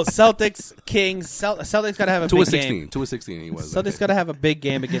 So Celtics, Kings. Celtics got to have a big game. 2-16. He was. Celtics got to have a big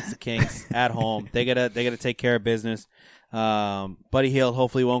game against the Kings at home. They gotta take care of business. Buddy Hield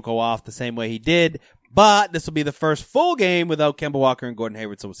hopefully won't go off the same way he did, but this will be the first full game without Kemba Walker and Gordon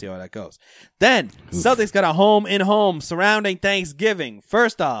Hayward. So we'll see how that goes. Then Celtics got a home surrounding Thanksgiving.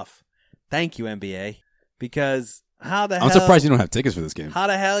 First off, thank you NBA, because. I'm surprised you don't have tickets for this game. How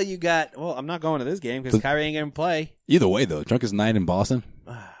the hell you got? Well, I'm not going to this game because Kyrie ain't gonna play. Either way, though, Drunkest Night in Boston.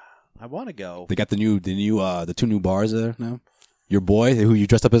 I want to go. They got the 2 new bars there now. Your boy, who you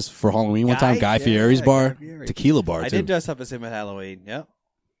dressed up as for Halloween one time, Guy Fieri's bar, tequila bar. I too. did dress up as him at Halloween.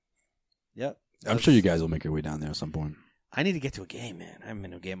 Yep. I'm sure you guys will make your way down there at some point. I need to get to a game, man. I haven't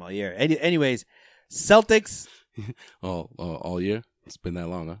been to a game all year. Anyways, Celtics. all year. It's been that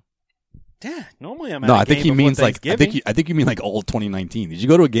long, huh? Yeah, normally I'm at I think he means like I think you mean like all 2019. Did you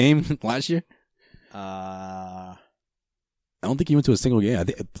go to a game last year? I don't think you went to a single game. I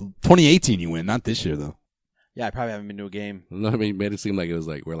think 2018 you went, not this year though. Yeah, I probably haven't been to a game. No, I mean, made it seem like it was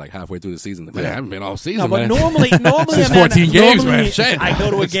like we're like halfway through the season. Man, I haven't been all season. No, but man. normally it's 14 games, man. Shit. I go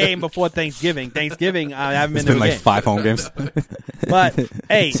to a game before Thanksgiving. I haven't been to a like game. 5 home games. But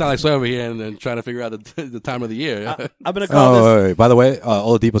hey, sound like Sway over here and then trying to figure out the time of the year. I'm gonna call this. Wait. By the way,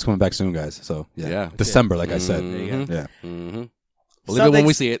 Oladipo's coming back soon, guys. So yeah. December, like I said. There you go. Yeah. Mm-hmm. Believe it when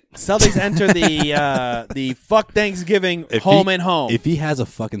we see it. Celtics enter the fuck Thanksgiving home and home. If he has a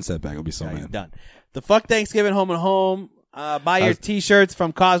fucking setback, I'll be so mad. He's done. The fuck Thanksgiving home and home. Buy your t-shirts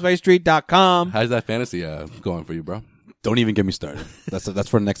from causewaystreet.com. How's that fantasy going for you, bro? Don't even get me started. That's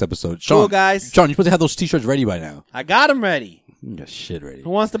for the next episode. Sean, cool, guys. Sean, you're supposed to have those t-shirts ready by now. I got them ready. You got shit ready. Who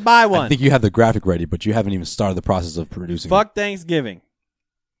wants to buy one? I think you have the graphic ready, but you haven't even started the process of producing it. Fuck Thanksgiving.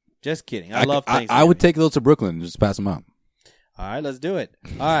 Just kidding. I love Thanksgiving. I would take those to Brooklyn and just pass them out. All right, let's do it.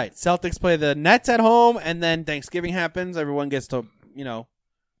 All right, Celtics play the Nets at home, and then Thanksgiving happens. Everyone gets to,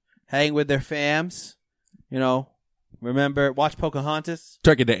 hang with their fams. Remember, watch Pocahontas.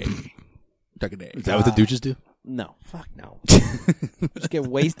 Turkey Day. Is that what the douches do? No. Fuck no. Just get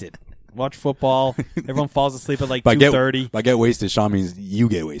wasted. Watch football. Everyone falls asleep at like 2:30. If I get wasted, Sean means you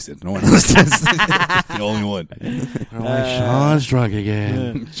get wasted. No one else does. The only one. Sean's drunk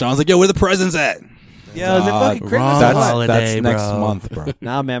again. Sean's like, yo, where the presents at? Yo, is it fucking Christmas? That's next month, bro.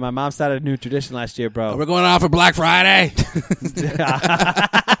 Nah, man, my mom started a new tradition last year, bro. We're going out for Black Friday.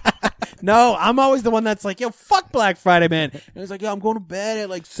 No, I'm always the one that's like, yo, fuck Black Friday, man. And it's like, yo, I'm going to bed at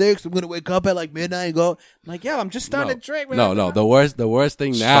like 6. I'm going to wake up at like midnight and go. I'm like, yo, I'm just starting to drink, man. No. The worst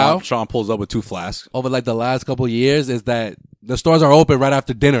thing now. Sean pulls up with 2 flasks. Over like the last couple of years is that the stores are open right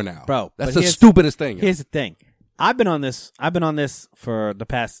after dinner now. Bro. That's the stupidest thing. Here's the thing. I've been on this for the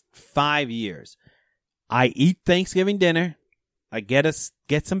past 5 years. I eat Thanksgiving dinner. I get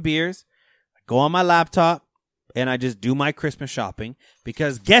some beers. I go on my laptop. and I just do my Christmas shopping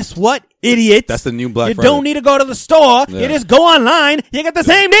because guess what, idiots? That's the new Black Friday. You don't need to go to the store. Yeah. You just go online. You get the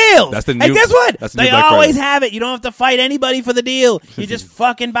same deal. That's the new. And guess what? That's the they new Black always Friday. have it. You don't have to fight anybody for the deal. You just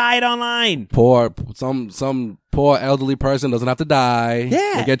fucking buy it online. Some poor elderly person doesn't have to die.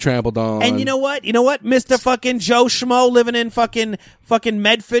 Yeah. They get trampled on. And you know what? Mr. fucking Joe Schmo living in fucking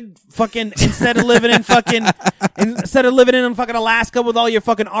Medford, fucking instead of living in fucking Alaska with all your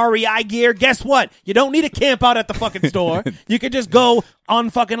fucking REI gear, guess what? You don't need to camp out at the fucking store. You could just go on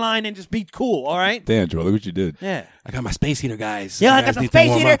fucking line and just be cool, all right? Damn, Joe, look what you did. Yeah. I got my space heater, guys. Yeah, I got the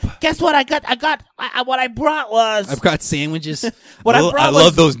space heater. Guess what? What I brought was... I've got sandwiches. I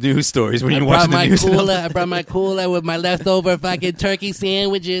love those news stories when you watch the news. I brought my cooler with my leftover fucking turkey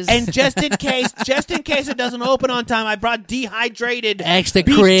sandwiches. And just in case it doesn't open on time, I brought dehydrated extra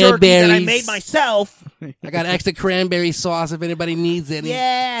beef cranberries jerky that I made myself. I got extra cranberry sauce if anybody needs any.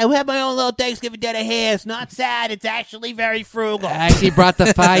 Yeah, I have my own little Thanksgiving dinner here. It's not sad. It's actually very frugal. I actually brought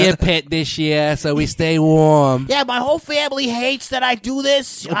the fire pit this year, so we stay warm. Yeah, my whole family hates that I do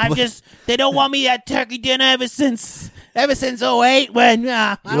this. They don't want me at turkey dinner ever since 08 when, you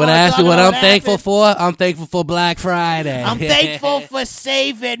want to ask me what I'm thankful for? I'm thankful for Black Friday. I'm thankful for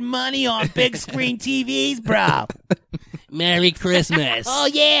saving money on big screen TVs, bro. Merry Christmas. Oh,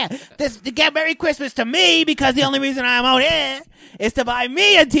 yeah. Get Merry Christmas to me because the only reason I'm out here is to buy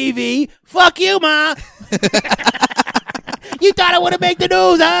me a TV. Fuck you, Ma. You thought I would have made the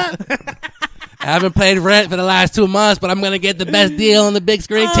news, huh? I haven't paid rent for the last 2 months, but I'm going to get the best deal on the big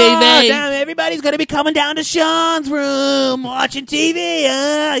screen TV. Damn, everybody's going to be coming down to Sean's room watching TV.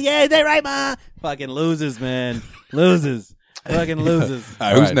 Yeah, is that right, Ma? Fucking losers, man. Losers. Fucking losers.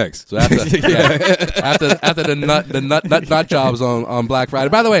 All right, who's next? So after the nut jobs on Black Friday.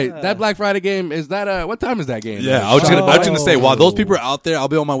 By the way, that Black Friday game, is that what time is that game? Yeah, I was just gonna say, while those people are out there, I'll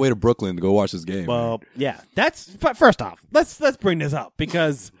be on my way to Brooklyn to go watch this game. Well, yeah, first off, let's bring this up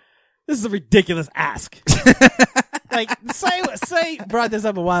because this is a ridiculous ask. Like, say brought this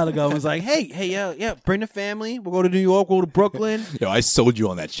up a while ago and was like, hey, yeah, bring the family. We'll go to New York, we'll go to Brooklyn. Yo, I sold you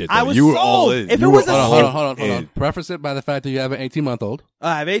on that shit, though. I was you were sold. all in. If you it was Hold on. Preface it by the fact that you have an 18-month-old.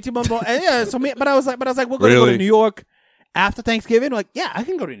 I have 18-month-old. Yeah, but I was like, we're going to go to New York after Thanksgiving. Like, yeah, I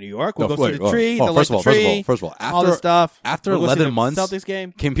can go to New York. We'll go see the tree, first of all, after all this stuff. After 11 months, Celtics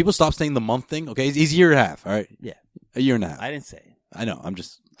game. Can people stop saying the month thing? Okay, it's a year and a half. All right, yeah, a year and a half. I didn't say it. I know.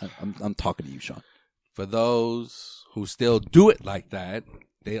 I'm talking to you, Sean. For those who still do it like that,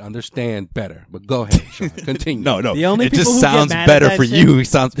 they understand better. But go ahead, Sean. Continue. No. The only it just people who sounds get mad better at that for shit- you.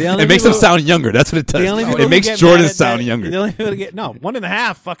 It makes them sound younger. That's what it does. The only people It who makes get Jordan mad at sound that- younger. The only people who get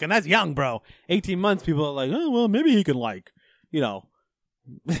 1.5. Fucking that's young, bro. 18 months. People are like, oh well, maybe he can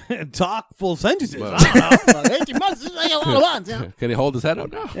talk full sentences. Well, I don't know. Like, 18 months is like a lot of months. You know? Can he hold his head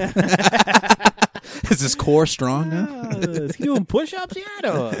up now? Is his core strong now? Is he doing push-ups yet?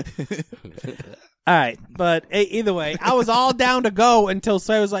 Or? All right, but either way, I was all down to go until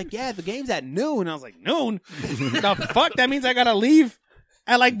Say was like, "Yeah, the game's at noon." I was like, "Noon? The fuck? That means I gotta leave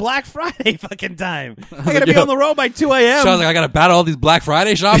at like Black Friday fucking time. I gotta be on the road by 2 a.m." So I was like, I gotta battle all these Black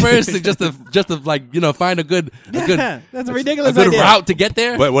Friday shoppers just to like find a good that's a ridiculous idea. route to get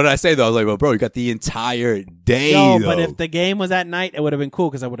there. But what did I say though? I was like, "Well, bro, you got the entire day." No, though. but if the game was at night, it would have been cool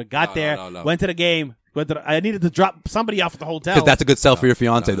because I would have got there, went to the game. I needed to drop somebody off at the hotel. Because that's a good sell for your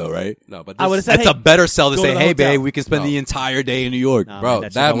fiance, though, right? No, but I would have said, that's a better sell to say, "Hey, hotel. babe, we can spend the entire day in New York." No, bro, man,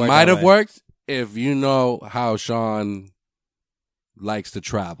 that might have worked if you know how Sean likes to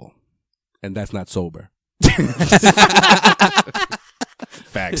travel, and that's not sober.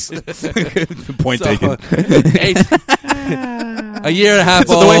 Facts. Point taken. A year and a half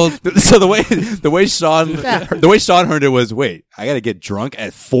old. So the way Sean heard it was, wait, I gotta get drunk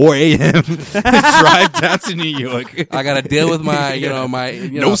at 4 a.m. and drive down to New York. I gotta deal with my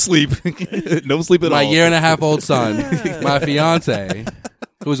no sleep, no sleep at all. My year and a half old son, my fiance,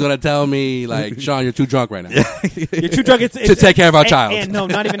 who's gonna tell me like, Sean, you're too drunk right now. You're too drunk to take care of our child. And no,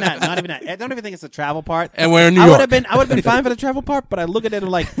 not even that. I don't even think it's the travel part. And we're in New York. I would have been fine for the travel part, but I look at it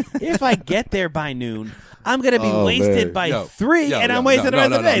like, if I get there by noon, I'm gonna be wasted by 3, and I'm wasting the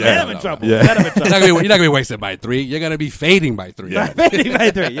rest of the day. Then I'm in trouble. Then I'm in trouble. You're not gonna be wasted by 3. You're gonna be fading by 3. Yeah. Fading by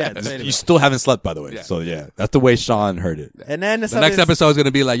 3. Yes. You still haven't slept, by the way. Yeah. So yeah, that's the way Sean heard it. And then the next episode is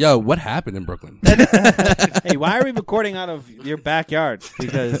gonna be like, yo, what happened in Brooklyn? Hey, why are we recording out of your backyard?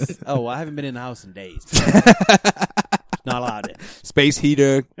 Because I haven't been in the house in days. Not allowed it. space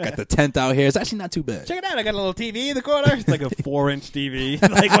heater. Got the tent out here. It's actually not too bad. Check it out. I got a little TV in the corner. It's like a 4-inch TV.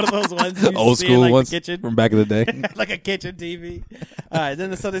 Like one of those ones. You Old see school in, like, ones the kitchen. from back in the day. Like a kitchen TV. All right. Then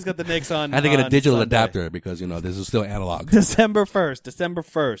the Sunday's got the Knicks on. I had to get a digital Sunday. adapter because, this is still analog. December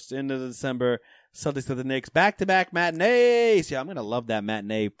 1st. Into December. Celtics to the Knicks. Back-to-back matinees. Yeah, I'm going to love that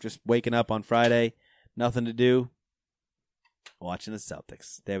matinee. Just waking up on Friday. Nothing to do. Watching the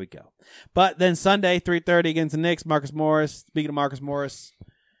Celtics. There we go. But then Sunday, 3:30 against the Knicks. Marcus Morris. Speaking of Marcus Morris.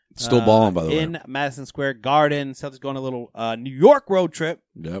 Still balling, by the way. In Madison Square Garden. Celtics going on a little New York road trip.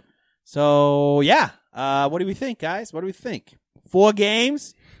 Yep. So, yeah. What do we think, guys? What do we think? 4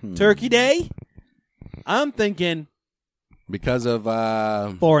 games? Turkey Day? I'm thinking... Because of...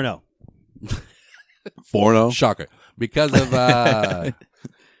 4-0. 4-0. Shocker. Because of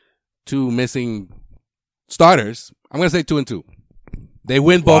 2 missing starters, I'm going to say 2-2. They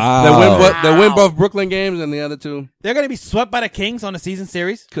win both. Wow. They win both Brooklyn games, and the other 2 They're going to be swept by the Kings on the season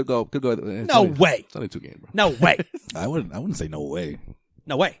series? could go. No way. It's only 2 games, bro. No way. I wouldn't say no way.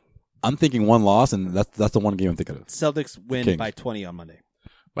 No way. I'm thinking 1 loss, and that's the one game I'm thinking of. Celtics win Kings. by 20 on Monday.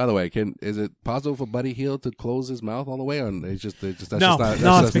 By the way, is it possible for Buddy Hield to close his mouth all the way, or it's just that's No, just not,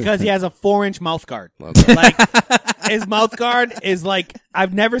 no, that's it's because he has a 4-inch mouth guard. Okay. Like his mouth guard is like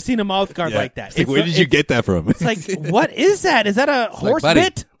I've never seen a mouth guard like that. It's like, where did you get that from? It's like, what is that? Is that a horse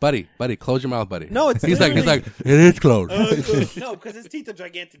bit? Buddy, close your mouth, buddy. No, it's he's like literally- it is closed. No, because his teeth are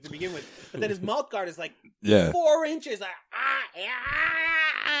gigantic to begin with, but then his mouth guard is like Yeah. 4 inches. Like,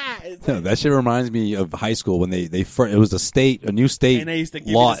 It's No, like- that shit reminds me of high school when they first, it was a new state And they used to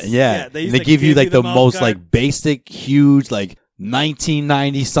give law. you this- Yeah, yeah, they used and they to give you give like you the the mouth most guard. like basic, huge, like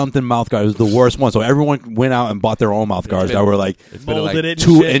 1990 something mouth guard. It was the worst one. So everyone went out and bought their own mouth guards that were like It's been molded like, it and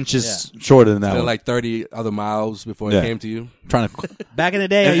 2 shit. inches shorter than that one. like 30 other miles before Yeah. it came to you. Trying to. Back in the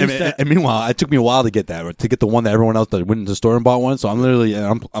day, I used to. And meanwhile, it took me a while to get that, or to get the one that everyone else that went into the store and bought one. So I'm literally,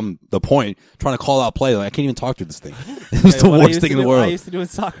 I'm the point trying to call out play. Like I can't even talk through this thing. It was the What I worst used thing to in the do- world. I used to do in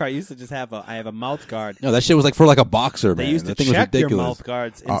soccer. I used to just have a mouth guard. No, that shit was like for like a boxer, They man. used to That thing was check your ridiculous. mouth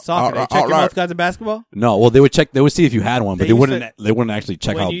guards in soccer. They check your right. mouth guards in basketball. No, well, they would see if you had one, but They they used wouldn't. They wouldn't actually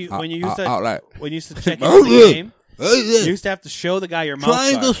check When out. you used to outright. when you used to check into the game, you used to have to show the guy your mouth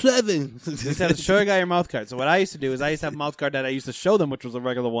guard. 7. You used to have to show the guy your mouth guard. So what I used to do is I used to have a mouth guard that I used to show them, which was a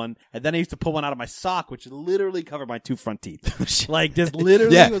regular one, and then I used to pull one out of my sock, which literally covered my 2 front teeth. Like just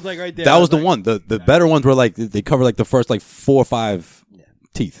literally Yeah, was like right there. that I was the like, one. The better ones were like they cover like the first like 4 or 5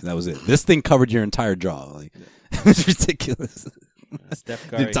 teeth. That was it. This thing covered your entire jaw. Like it was ridiculous. Steph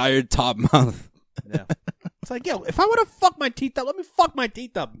The Curry. entire top mouth. Yeah. It's like, yo, if I would have fucked my teeth up, let me fuck my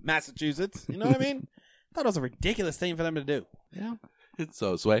teeth up, Massachusetts. You know what I mean? I thought it was a ridiculous thing for them to do. Yeah.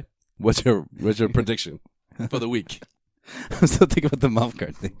 So, Sway, what's your prediction for the week? I'm still thinking about the mouth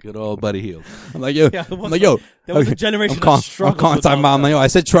guard thing. Good old Buddy Hield. I'm like, yo, Yeah, I'm like, yo. there was a okay, generation I'm calling, that struggled I'm calling with time mouth out. I'm like, yo, I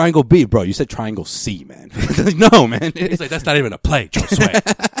said triangle B, bro. You said triangle C, man. No, man. He's like, that's not even a play, Joe Sway.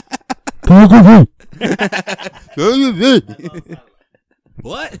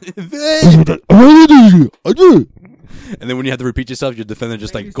 What? And then when you have to repeat yourself, your defender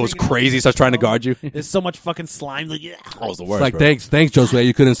just like goes crazy, starts trying to guard you. There's so much fucking slime. Like, yeah. That was the It's worst. like, bro. thanks, Joe Sway.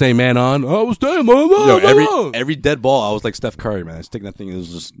 You couldn't say man on. I was staying, man. Yo, every dead ball, I was like Steph Curry, man. I was sticking that thing, it was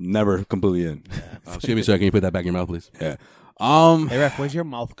just never completely in. Excuse me, sir. Can you put that back in your mouth, please? Yeah. Hey, ref, where's your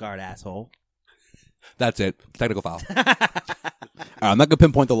mouth guard, asshole? That's it. Technical foul. I'm not gonna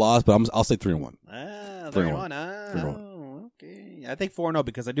pinpoint the loss, but I'll say 3-1. 3-1. 3-1. Okay. I think 4-0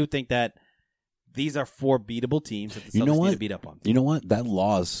 because I do think that these are 4 beatable teams that the You know Celtics what? need to beat up on. You know what? That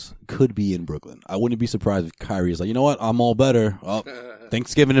loss could be in Brooklyn. I wouldn't be surprised if Kyrie is like, you know what? I'm all better. Oh,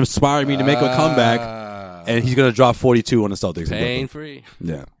 Thanksgiving inspired me to make a comeback, and he's gonna drop 42 on the Celtics. in Brooklyn. Pain free.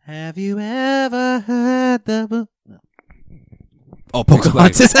 Yeah. Have you ever heard the... Oh,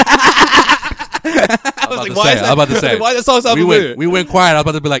 Pocahontas. I was like, why is that? I'm about to say. Why that song sound We familiar? went quiet. I was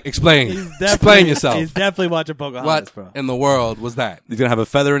about to be like, explain yourself. He's definitely watching Pocahontas, bro. What in the world was that? He's gonna have a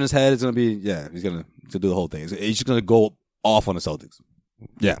feather in his head. It's gonna be he's gonna do the whole thing. He's just gonna go off on the Celtics.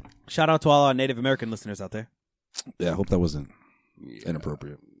 Yeah. Shout out to all our Native American listeners out there. Yeah, I hope that wasn't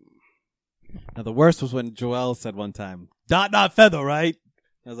inappropriate. Now, the worst was when Joel said one time, "Dot, not feather, right?"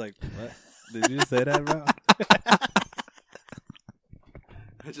 I was like, what? Did you just say that, bro?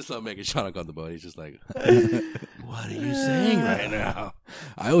 I just love making Sean uncomfortable. He's just like, what are you saying right now?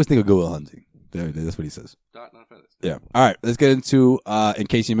 I always think of Goodwill Hunting. That's what he says. Dot, not feathers. Yeah. All right. Let's get into, in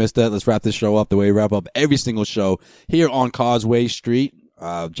case you missed that, let's wrap this show up the way we wrap up every single show here on Causeway Street.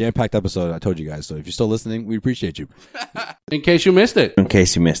 Jam-packed episode, I told you guys. So if you're still listening, we appreciate you. In case you missed it. In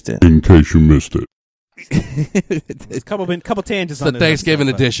case you missed it. In case you missed it. couple tangents It's on the this Thanksgiving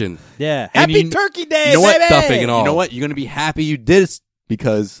episode, but- edition. Yeah. And Happy Turkey Day, you know what? baby! Stuffing and all. You know what? You're gonna be happy you did it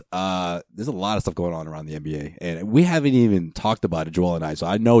because there's a lot of stuff going on around the NBA, and we haven't even talked about it, Joel and I. So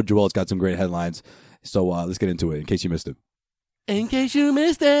I know Joel's got some great headlines. So let's get into it in case you missed it. In case you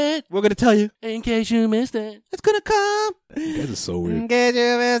missed it. We're gonna tell you. In case you missed it. It's gonna come. You guys are so weird. In case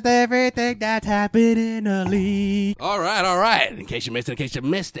you missed everything that's happened in the league. All right. In case you missed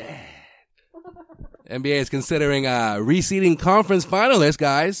it. NBA is considering reseeding conference finalists,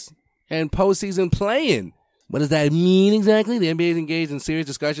 guys, and postseason play-in. What does that mean exactly? The NBA is engaged in serious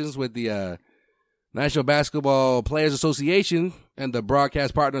discussions with the National Basketball Players Association and the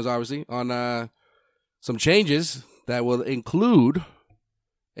broadcast partners, obviously, on some changes that will include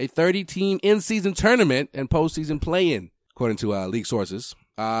a 30-team in-season tournament and postseason play-in, according to league sources.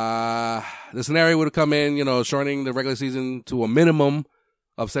 The scenario would have come in, shortening the regular season to a minimum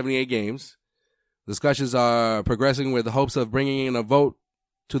of 78 games. Discussions are progressing with the hopes of bringing in a vote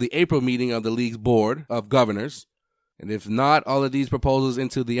to the April meeting of the league's board of governors. And if not, all of these proposals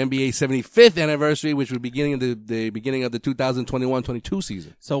into the NBA 75th anniversary, which would begin the beginning of the 2021-22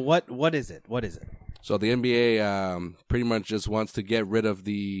 season. So what is it? What is it? So the NBA pretty much just wants to get rid of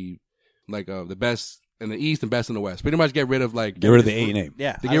the best in the East and best in the West. Pretty much get rid of Get rid of the 8 and 8.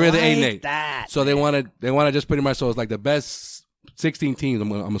 Yeah. To get rid of the 8 and 8. That, so they want to just pretty much, so it's like the best 16 teams.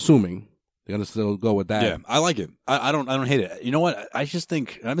 I'm assuming they're gonna still go with that. Yeah, I like it. I don't hate it. You know what? I just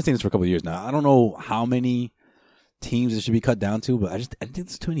think, and I've been saying this for a couple of years now. I don't know how many teams it should be cut down to, but I think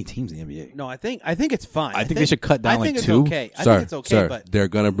there's too many teams in the NBA. No, I think it's fine. I think they should cut down I think like it's 2. okay. I Sir, think it's okay, sir, but they're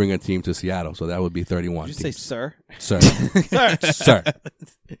gonna bring a team to Seattle, so that would be 31. did you say teams. sir? Sir, Sir.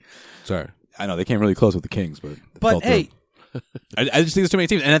 sir. I know they came really close with the Kings, but it fell But hey, through. I just think there's too many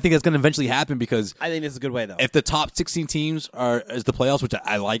teams, and I think that's going to eventually happen because I think this is a good way though. if the top 16 teams is the playoffs, which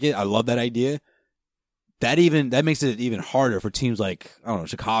I like it, I love that idea. That makes it even harder for teams like, I don't know,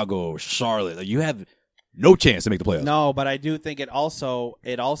 Chicago or Charlotte. Like, you have no chance to make the playoffs. No, but I do think it also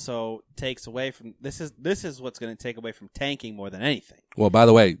takes away from this is what's going to take away from tanking more than anything. Well, by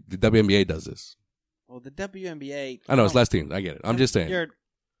the way, the WNBA does this. Well, the WNBA. I know it's less teams. I get it. I'm just saying. You're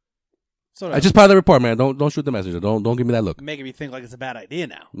sort of I just part of the report, man. Don't shoot the messenger. Don't give me that look. making me think like it's a bad idea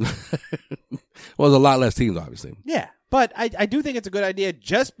now. Well, there's a lot less teams, obviously. Yeah, but I do think it's a good idea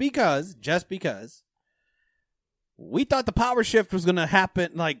just because we thought the power shift was going to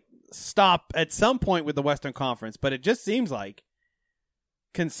happen, like stop at some point with the Western Conference, but it just seems like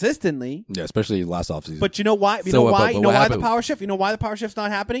consistently. Yeah, especially last offseason. But you know why? You So know what- why? but You know what why the happened? power shift? You know why the power shift's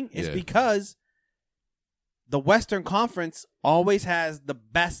not happening? It's Yeah. because the Western Conference always has the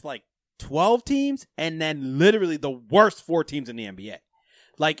best 12 teams and then literally the worst 4 teams in the NBA.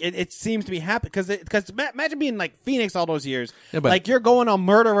 Like it seems to be happening because imagine being like Phoenix all those years. Yeah, but- like you're going on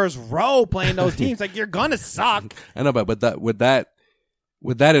Murderers Row playing those teams. Like you're gonna suck. I know, but with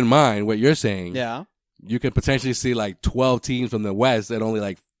that in mind, what you're saying, Yeah. you could potentially see 12 teams from the West and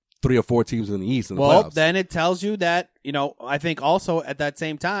only 3 or 4 teams in the East in the Well, playoffs. then it tells you that I think also at that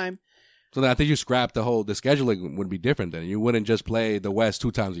same time. So then I think you scrap the scheduling would be different then. You wouldn't just play the West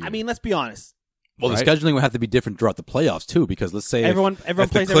 2 times a year. I mean, let's be honest. well, right? the scheduling would have to be different throughout the playoffs too, because let's say Everyone if plays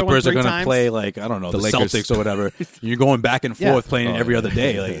the everyone Clippers are 3 going to times. play I don't know, The the Lakers. Celtics or whatever, you're going back and Yeah. forth playing Oh, every yeah. other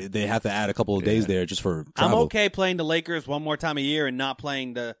day. They have to add a couple of days there just for I'm travel. okay playing the Lakers one more time a year and not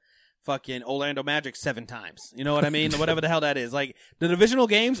playing the fucking Orlando Magic 7 times. You know what I mean? Whatever the hell that is. Like the divisional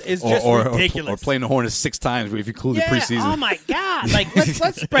games is just ridiculous. Or playing the Hornets 6 times if you include yeah, the preseason. oh my god! Like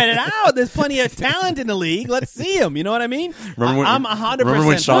let's spread it out. There's plenty of talent in the league. Let's see them. You know what I mean? Remember when- I'm 100%. remember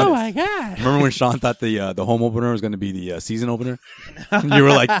when Sean- Oh my god! Remember when Sean thought the home opener was going to be the season opener? You were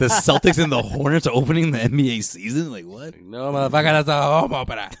like, the Celtics and the Hornets are opening the NBA season? Like, what? no, motherfucker, that's a home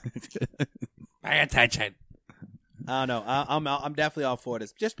opener. Pay attention. I don't know. I'm definitely all for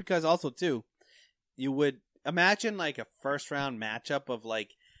this. Just because also too, you would imagine a first round matchup of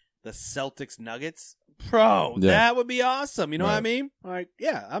the Celtics Nuggets. Bro, Yeah. that would be awesome. You know what I Right. mean?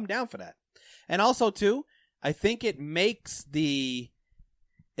 Yeah, I'm down for that. And also too, I think it'll make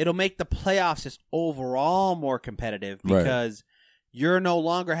the playoffs just overall more competitive Right. because you're no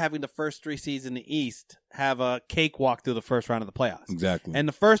longer having the first 3 seeds in the East have a cakewalk through the first round of the playoffs. Exactly. And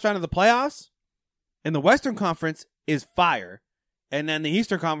the first round of the playoffs in the Western Conference is fire, and then the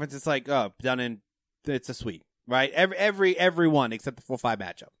Eastern Conference it's it's a sweep, right? Every one except the 4-5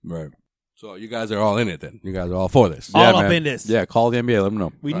 matchup. right. So you guys are all in it then. You guys are all for this. All Yeah, up man. in this. Yeah, call the NBA. Let them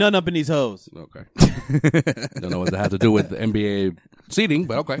know. We none up in these hoes. Okay. Don't know what that has to do with the NBA seeding,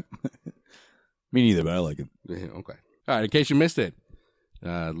 but okay. Me neither, but I like it. Yeah, okay. All right. In case you missed it,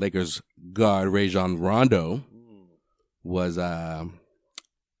 Lakers guard Rajon Rondo was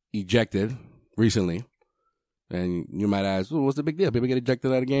ejected recently. And you might ask, well, what's the big deal? People get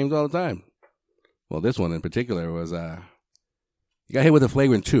ejected out of games all the time. Well, this one in particular was, he got hit with a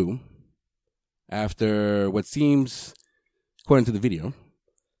flagrant 2 after what seems, according to the video,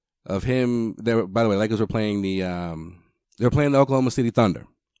 of him. By the way, Lakers were playing they were playing the Oklahoma City Thunder.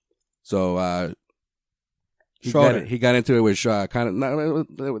 So, he got into it with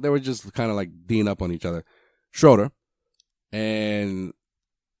they were just kind of like D'ing up on each other. Schroeder. And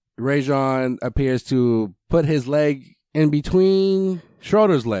Rajon appears to put his leg in between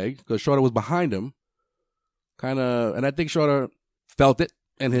Schroeder's leg because Schroeder was behind him. And I think Schroeder felt it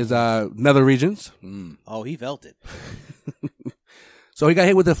in his nether regions. Oh, he felt it. So he got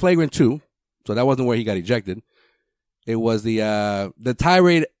hit with a flagrant 2. So that wasn't where he got ejected. It was the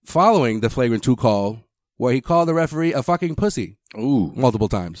tirade following the flagrant 2 call where he called the referee a fucking pussy. Ooh. Multiple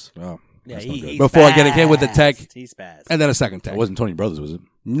times. Oh. Yeah, he's before fast. getting hit with the tech. He's fast. And then a second tech. It wasn't Tony Brothers, was it?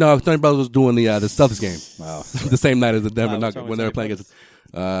 No, Tony Brothers was doing the Celtics game. Wow. The same night as the Denver What's Nuggets wrong when with they were Tony playing against.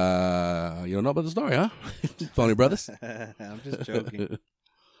 You don't know about the story, huh? Tony Brothers. I'm just joking.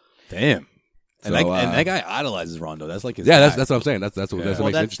 Damn. And, So, that guy idolizes Rondo. That's like his Yeah, guy. that's what I'm saying. That's what makes it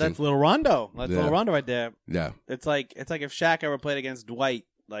interesting. That's little Rondo. That's Yeah. little Rondo right there. Yeah, It's like if Shaq ever played against Dwight,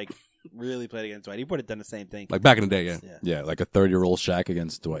 like really played against Dwight, he would have done the same thing. like back in the day. Yeah. Yeah, like a 30-year-old Shaq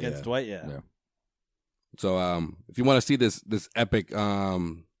against Dwight. Against Dwight, yeah. So, if you want to see this epic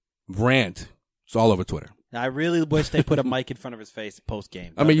rant, it's all over Twitter. I really wish they put a mic in front of his face post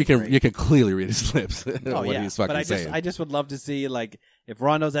game. I mean, you can clearly read his lips. Oh what yeah, he's fucking but saying. I just would love to see like if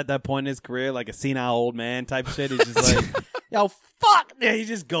Rondo's at that point in his career, like a senile old man type shit. He's just like, yo, fuck, yeah, he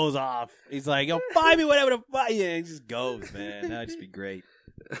just goes off. He's like, yo, buy me whatever the fuck. Yeah, he just goes, man. That'd just be great.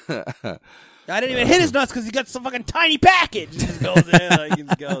 I didn't even hit his nuts because he got some fucking tiny package. He just goes in, like he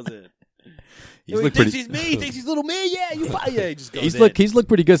just goes in. He thinks he's me. He thinks he's little me. Yeah, you. Yeah, he just goes in. He's looked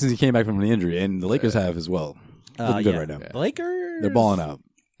pretty good since he came back from the injury, and the Lakers have as well. Looking good right now. The Lakers, They're balling out.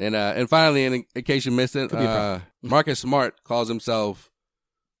 And finally, in case you missed it, Marcus Smart calls himself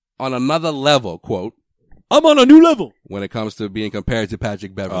on another level. Quote: I'm on a new level when it comes to being compared to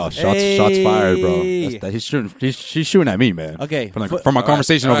Patrick Beverley. Oh, shots fired, bro. He's shooting. She's shooting at me, man. Okay, from our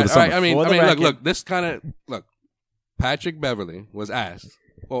conversation over the summer. I mean, look. This kind of look. Patrick Beverley was asked.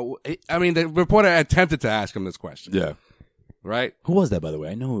 Well, I mean, the reporter attempted to ask him this question. Yeah. Right? Who was that, by the way?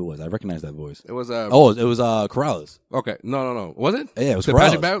 I know who it was. I recognize that voice. It was it was Corrales. Okay. No. Was it? Yeah, it was Corrales.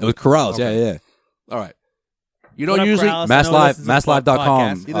 Patrick Beverley? It was Corrales. Okay. Yeah. All right. You don't usually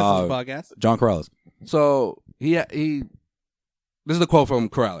MassLive.com. He listens to podcasts. John Corrales. So he this is the quote from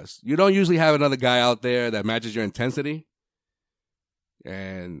Corrales. You don't usually have another guy out there that matches your intensity.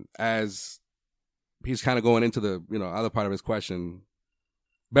 And as he's kind of going into the other part of his question,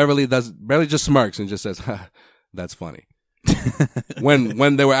 Beverly just smirks and just says, "That's funny."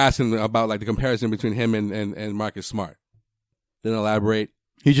 when they were asking about like the comparison between him and Marcus Smart, didn't elaborate.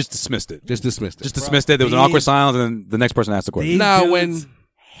 He just dismissed it. Just dismissed it. There was an awkward silence, and then the next person asked the question. Now when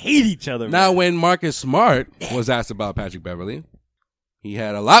hate each other. When Marcus Smart was asked about Patrick Beverley, he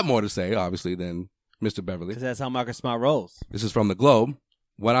had a lot more to say, obviously, than Mr. Beverley. Because that's how Marcus Smart rolls. This is from the Globe.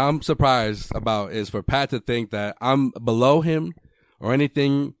 What I'm surprised about is for Pat to think that I'm below him or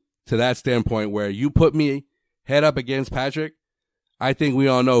anything to that standpoint where you put me head up against Patrick. I think we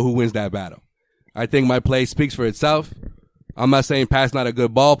all know who wins that battle. I think my play speaks for itself. I'm not saying Pat's not a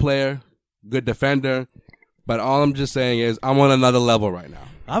good ball player, good defender, but all I'm just saying is I'm on another level right now.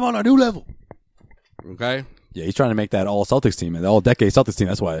 I'm on a new level. Okay? Yeah, he's trying to make that all Celtics team and the all decade Celtics team.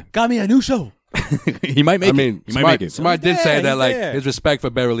 That's why. Got me a new show. He might make it. He might make it. Smart did say that like there. his respect for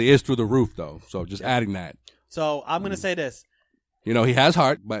Beverly is through the roof though. So just adding that. So I'm going to say this. He has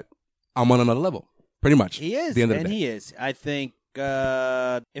heart, but I'm on another level. Pretty much. He is. At the end of the day. He is. I think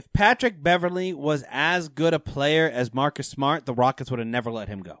if Patrick Beverley was as good a player as Marcus Smart, the Rockets would have never let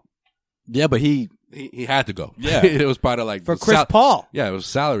him go. Yeah, but he had to go. Yeah. It was part of like For Chris Paul. Yeah, it was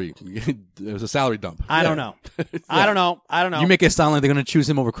salary. It was a salary dump. I don't know. I don't know. You make it sound like they're going to choose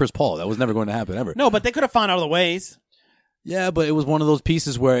him over Chris Paul. That was never going to happen ever. No, but they could have found other ways. Yeah, but it was one of those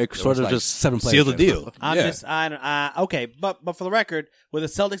pieces where it sort of like just 7 players sealed the deal. Okay, but for the record, would the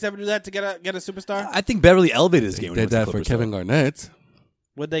Celtics ever do that to get a superstar? I think Beverly elevated this game. They did that for Kevin Garnett.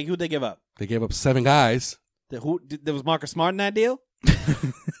 Who'd they give up? They gave up 7 guys. There was Marcus Smart in that deal?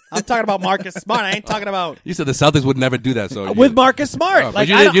 I'm talking about Marcus Smart. I ain't talking about You said the Celtics would never do that. So with Marcus Smart. but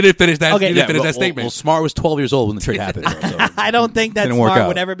you didn't finish that. Okay. You didn't finish that statement. Well, Smart was 12 years old when the trade happened. So I don't think that didn't work Smart out.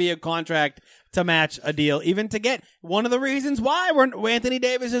 would ever be a contract to match a deal, even to get one of the reasons why Anthony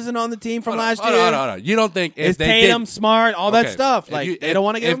Davis isn't on the team from last year. Hold on. You don't think if It's they Tatum, did, Smart, all that Okay. stuff. If Like you- they don't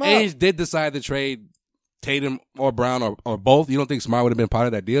want to give if him up. Ainge did decide to trade Tatum or Brown or both? You don't think Smart would have been part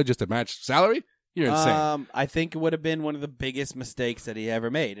of that deal just to match salary? You're insane. I think it would have been one of the biggest mistakes that he ever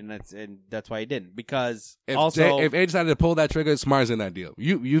made, and that's why he didn't. Because if A decided to pull that trigger, Smart's in that deal.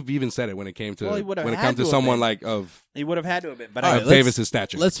 You've even said it when it came to someone like of he would have had to have been. But Davis's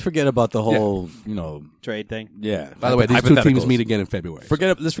stature. Let's forget about the whole trade thing. Yeah. By the way, these two teams meet again in February.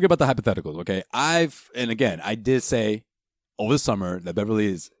 Let's forget about the hypotheticals. Okay, I did say over the summer that Beverly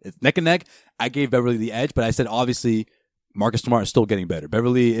is neck and neck. I gave Beverly the edge, but I said obviously Marcus Smart is still getting better.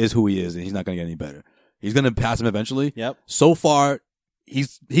 Beverly is who he is, and he's not going to get any better. He's going to pass him eventually. Yep. So far,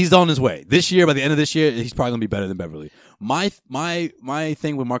 he's on his way. This year, by the end of this year, he's probably going to be better than Beverly. My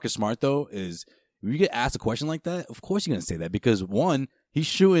thing with Marcus Smart though is if you get asked a question like that, of course you're going to say that because one, he's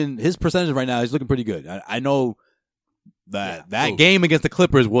shooting his percentage right now. He's looking pretty good. I know that game against the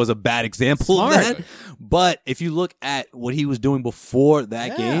Clippers was a bad example of that. But if you look at what he was doing before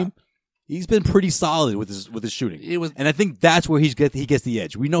that game. He's been pretty solid with his shooting. And I think that's where he gets the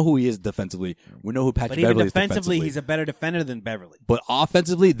edge. We know who he is defensively. We know who Patrick Beverly is defensively. But even defensively, he's a better defender than Beverly. But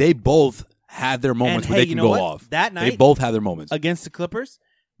offensively, they both have their moments where they can go off. That night, they both have their moments. Against the Clippers,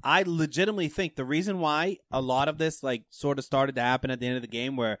 I legitimately think the reason why a lot of this sort of started to happen at the end of the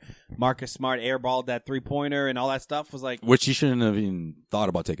game where Marcus Smart airballed that 3-pointer and all that stuff was which he shouldn't have even thought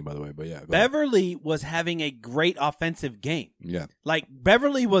about taking, by the way. But yeah, Beverly was having a great offensive game. Yeah.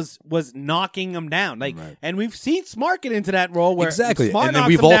 Beverly was knocking him down. And we've seen Smart get into that role where exactly. Smart and then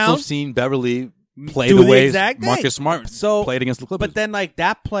we've also seen Beverly play the way Marcus Smart played against the Clippers. But then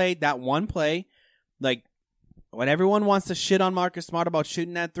that one play, when everyone wants to shit on Marcus Smart about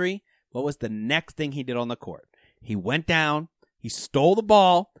shooting that 3, what was the next thing he did on the court? He went down, he stole the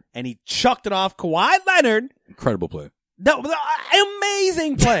ball, and he chucked it off Kawhi Leonard. Incredible play.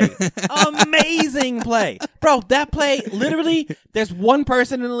 Amazing play. Amazing play. Bro, that play, literally, there's one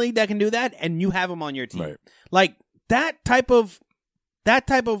person in the league that can do that, and you have him on your team. Right. That type of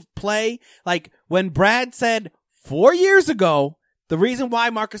play, when Brad said 4 years ago, the reason why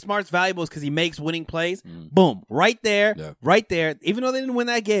Marcus Smart's valuable is because he makes winning plays. Boom. Right there. Yeah. Right there. Even though they didn't win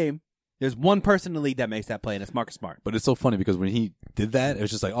that game, there's one person in the league that makes that play, and it's Marcus Smart. But it's so funny because when he did that, it was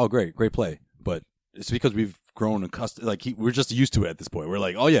just oh, great play. But it's because we've grown accustomed. We're just used to it at this point. We're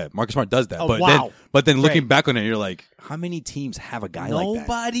oh, yeah, Marcus Smart does that. But then looking back on it, you're how many teams have a guy like that?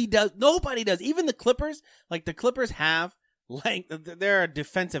 Nobody does. Nobody does. Even the Clippers, the Clippers have they're a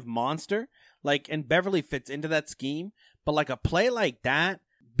defensive monster. And Beverly fits into that scheme. But a play like that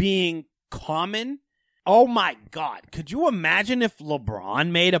being common, oh my God. Could you imagine if LeBron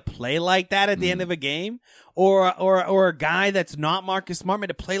made a play like that at the end of a game? Or a guy that's not Marcus Smart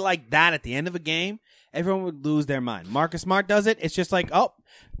made a play like that at the end of a game? Everyone would lose their mind. Marcus Smart does it. It's just oh,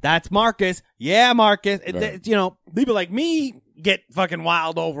 that's Marcus. Yeah, Marcus. Right. People like me get fucking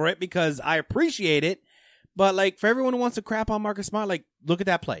wild over it because I appreciate it. But for everyone who wants to crap on Marcus Smart, look at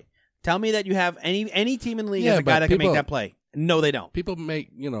that play. Tell me that you have any team in the league as a guy that can make that play. No, they don't. People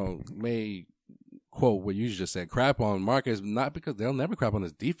may quote what you just said, crap on Marcus, not because they'll never crap on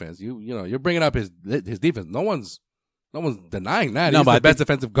his defense. You're bringing up his defense. No one's denying that. He's the best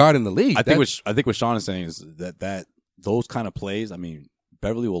defensive guard in the league. I think what Sean is saying is that those kind of plays. I mean,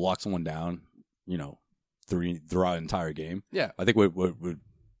 Beverly will lock someone down. Throughout an entire game. Yeah. I think what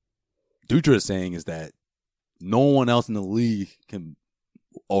Dutra is saying is that no one else in the league can.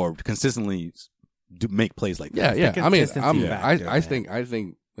 Or consistently make plays like that. Yeah. I mean, I think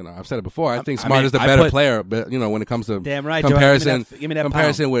I've said it before. I think Smart is the better player, but when it comes to comparison, give me that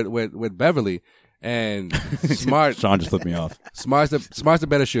comparison with Beverly and Smart. Sean just flipped me off. Smart's the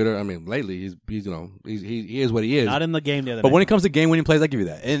better shooter. I mean, lately he is what he is. Not in the game the other But night. when it comes to game winning plays, I give you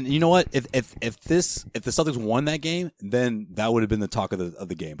that. And you know what? If the Celtics won that game, then that would have been the talk of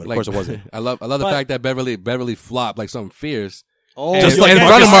the game. But of course it wasn't. I love the fact that Beverly flopped like something fierce. Oh, just in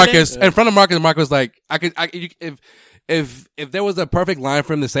front of Marcus. In front of Marcus, Marcus was if there was a perfect line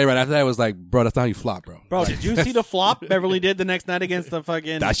for him to say right after that, it was bro, that's not how you flop, bro. Bro, did you see the flop Beverly did the next night against the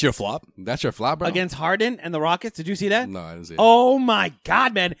fucking? That's your flop. That's your flop, bro. Against Harden and the Rockets. Did you see that? No, I didn't see it. Oh my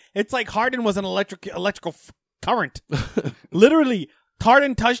God, man! It's like Harden was an electrical current. Literally,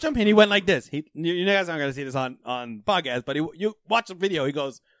 Harden touched him and he went like this. You guys aren't gonna see this on podcast, but you watch the video. He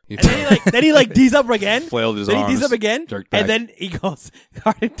goes. And then he D's up again. Flailed his arms. Then he D's up again. And then he goes,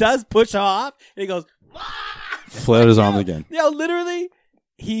 Harden does push off. And he goes, flailed his arms again. Literally,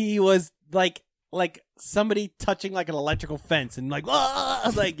 he was like somebody touching an electrical fence and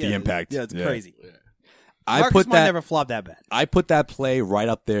the impact. Yeah, it's crazy. Yeah. Marcus Smart never flopped that bad. I put that play right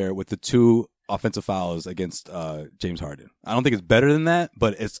up there with the 2 offensive fouls against James Harden. I don't think it's better than that,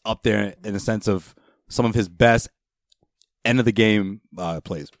 but it's up there in the sense of some of his best end of the game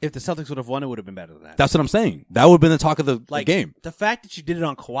plays. If the Celtics would have won, it would have been better than that. That's what I'm saying. That would have been the talk of the game. The fact that you did it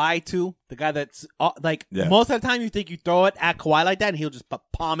on Kawhi too, the guy that's Yeah. most of the time you think you throw it at Kawhi like that, and he'll just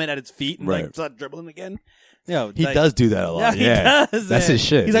palm it at his feet and like start dribbling again. He does do that a lot. Yeah, he does. That's his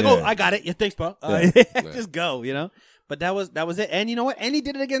shit. He's like, yeah. "Oh, I got it. Yeah, thanks, bro. Just go." But that was it. And you know what? And he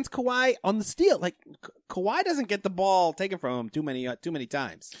did it against Kawhi on the steal. Like Kawhi doesn't get the ball taken from him too many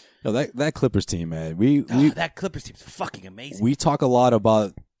times. No, that Clippers team, man. That Clippers team's fucking amazing. We talk a lot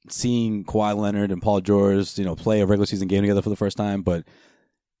about seeing Kawhi Leonard and Paul George, play a regular season game together for the first time, but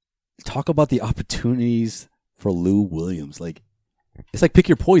talk about the opportunities for Lou Williams. Like, it's like pick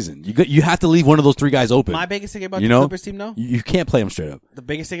your poison. You have to leave one of those 3 guys open. My biggest thing about the Clippers team, though, you can't play them straight up. The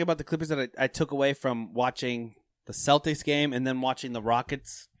biggest thing about the Clippers that I took away from watching the Celtics game and then watching the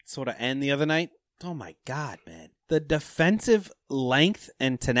Rockets sort of end the other night. Oh my God, man. The defensive length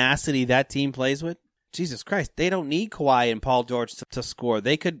and tenacity that team plays with. Jesus Christ. They don't need Kawhi and Paul George to score.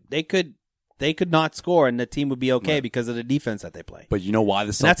 They could not score and the team would be okay because of the defense that they play. But you know why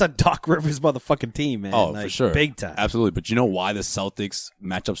the Celtics... that's a Doc Rivers motherfucking team, man. Oh, for sure. Big time. Absolutely. But you know why the Celtics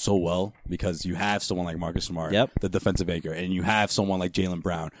match up so well? Because you have someone like Marcus Smart, the defensive anchor, and you have someone like Jaylen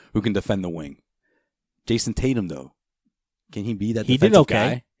Brown who can defend the wing. Jason Tatum, though, can he be that defensive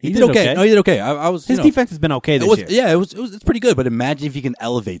guy? He did okay. No, he did okay. I was his defense has been okay this year. Yeah, it's pretty good. But imagine if you can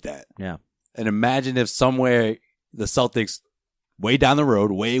elevate that. Yeah. And imagine if somewhere the Celtics, way down the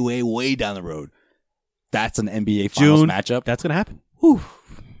road, way down the road, that's an NBA Finals matchup. That's gonna happen. Whew.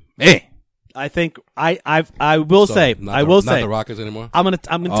 Man, I think I will say not the Rockets anymore. I'm gonna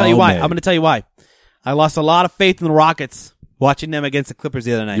tell you why. I'm gonna tell you why. I lost a lot of faith in the Rockets watching them against the Clippers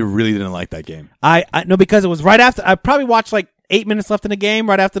the other night. You really didn't like that game. I no, because it was right after. I probably watched like 8 minutes left in the game.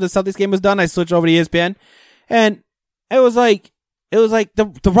 Right after the Celtics game was done, I switched over to ESPN, and it was like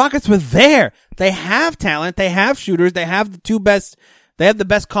the Rockets were there. They have talent. They have shooters. They have the 2 best. They have the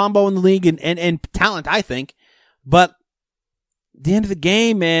best combo in the league and talent, I think. But at the end of the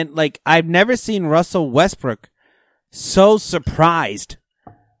game, man, like I've never seen Russell Westbrook so surprised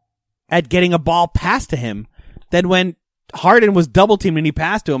at getting a ball passed to him than when Harden was double teamed and he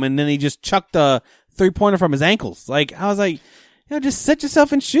passed to him and then he just chucked a 3-pointer from his ankles. Like, I was like, just set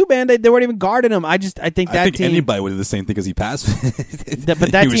yourself in shoe, man. They weren't even guarding him. I think that team. Anybody would do the same thing because he passed.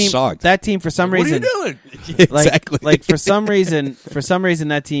 But that he team, was shocked. That team, for some reason, what are you doing? Exactly. Like for some reason,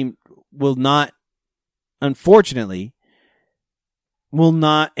 that team will not. Unfortunately, will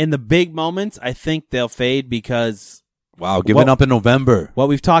not in the big moments. I think they'll fade because. Wow, giving up in November. What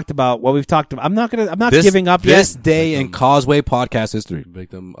we've talked about. I'm not giving up yet. This day in Causeway podcast history.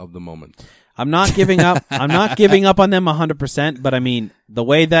 Victim of the moment. I'm not giving up. I'm not giving up on them 100%. But I mean, the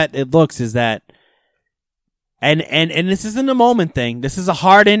way that it looks is that, and this isn't a moment thing. This is a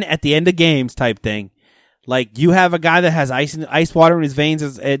Harden at the end of games type thing. Like you have a guy that has ice water in his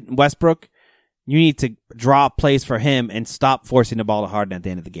veins at Westbrook. You need to draw plays for him and stop forcing the ball to Harden at the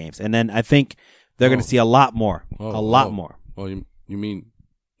end of the games. And then I think they're going to see a lot more. A lot more. Oh, you mean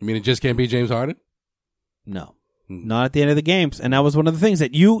it just can't be James Harden? No. Not at the end of the games. And that was one of the things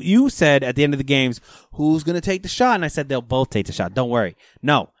that you said at the end of the games, who's going to take the shot? And I said, they'll both take the shot. Don't worry.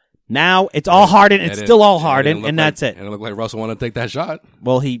 No. Now it's all Harden. It's still all Harden. And that's it. And it looked like Russell wanted to take that shot.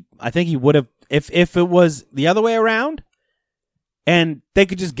 Well, I think he would have, if it was the other way around and they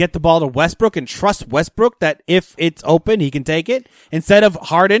could just get the ball to Westbrook and trust Westbrook that if it's open, he can take it instead of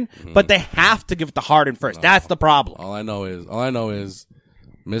Harden. But they have to give it to Harden first. That's the problem. All I know is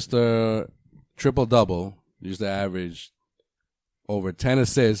Mr. Triple Double used to average over 10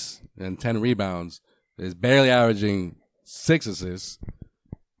 assists and 10 rebounds. Is barely averaging 6 assists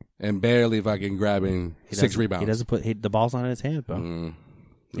and barely fucking grabbing 6 rebounds. He doesn't put the ball's not in his hand, bro.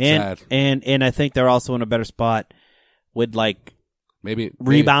 Sad. And I think they're also in a better spot with like maybe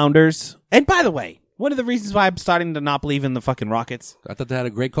rebounders. And by the way, one of the reasons why I'm starting to not believe in the fucking Rockets. I thought they had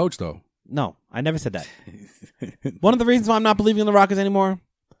a great coach though. No, I never said that. One of the reasons why I'm not believing in the Rockets anymore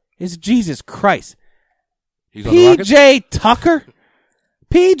is Jesus Christ. He's on the Rockets? PJ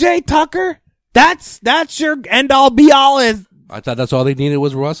Tucker. That's your end all be all. Is I thought that's all they needed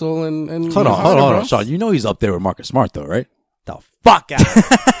was Russell and hold on, Sean. You know he's up there with Marcus Smart though, right? The fuck out.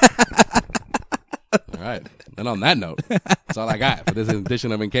 All right. And on that note, that's all I got for this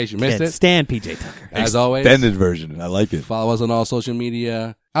edition of In Case You Missed It. Stand PJ Tucker. As always, extended version. I like it. Follow us on all social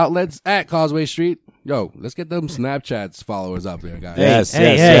media outlets at Causeway Street. Yo, let's get them Snapchats followers up there, guys. Yes.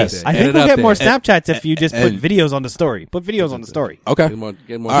 I think we'll get more Snapchats if you just put videos on the story. Put videos on the story. Okay.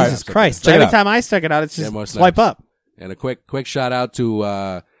 Get more Jesus Christ. Every time I check it out, it's just swipe up. And a quick shout out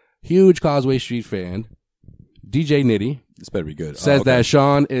to huge Causeway Street fan, DJ Nitty. This better be good. Says that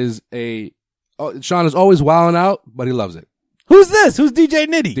Sean is always wilding out, but he loves it. Who's this? Who's DJ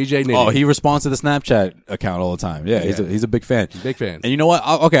Nitty? DJ Nitty. Oh, he responds to the Snapchat account all the time. Yeah, he's a big fan. Big fan. And you know what?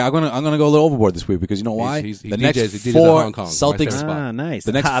 I'm gonna go a little overboard this week because you know why? He the DJs, next he DJs four in Hong Kong. Celtics. Nice.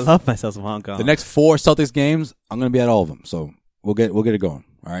 The next, I love myself some Hong Kong. The next 4 Celtics games, I'm gonna be at all of them. So we'll get it going.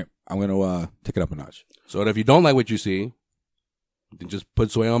 All right. I'm gonna take it up a notch. So if you don't like what you see, then just put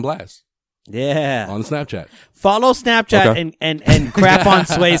Sway on blast. Yeah. On Snapchat. Follow Snapchat and crap on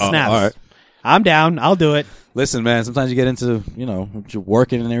Sway's snaps. All right. I'm down. I'll do it. Listen, man, sometimes you get into, you're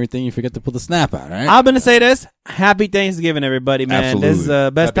working and everything, you forget to put the snap out, all right? I'm going to say this. Happy Thanksgiving, everybody, man. Absolutely. This is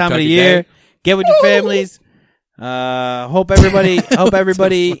the best Happy time of the Turkey year. Day. Get with your families. Hope everybody,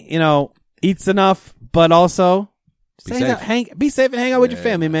 eats enough, but also Be safe. Be safe and hang out with your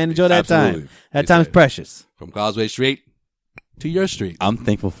family, man. Enjoy that Absolutely. time. That Be time's safe. precious. From Causeway Street to your street. I'm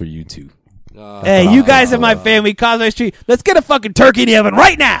thankful for you two. Hey, you guys are my family, Causeway Street. Let's get a fucking turkey in the oven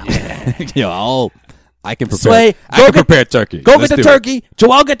right now. I can prepare. Sway, I can prepare turkey. Go Let's get the do it. turkey.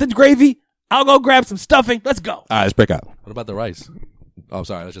 Joel, get the gravy. I'll go grab some stuffing. Let's go. All right, let's break out. What about the rice? Oh, I'm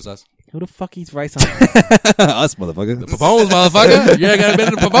sorry. That's just us. Who the fuck eats rice on Us, motherfucker. Pavones, motherfucker. You ain't got been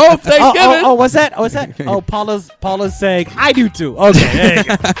to Pavone for Thanksgiving. What's that? What's that? Oh, Paula's saying, I do too. Okay, there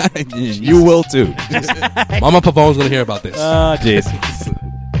you go. You will too. Mama Pavone's going to hear about this. Jeez.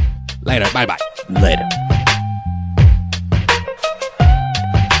 Later. Bye-bye. Later.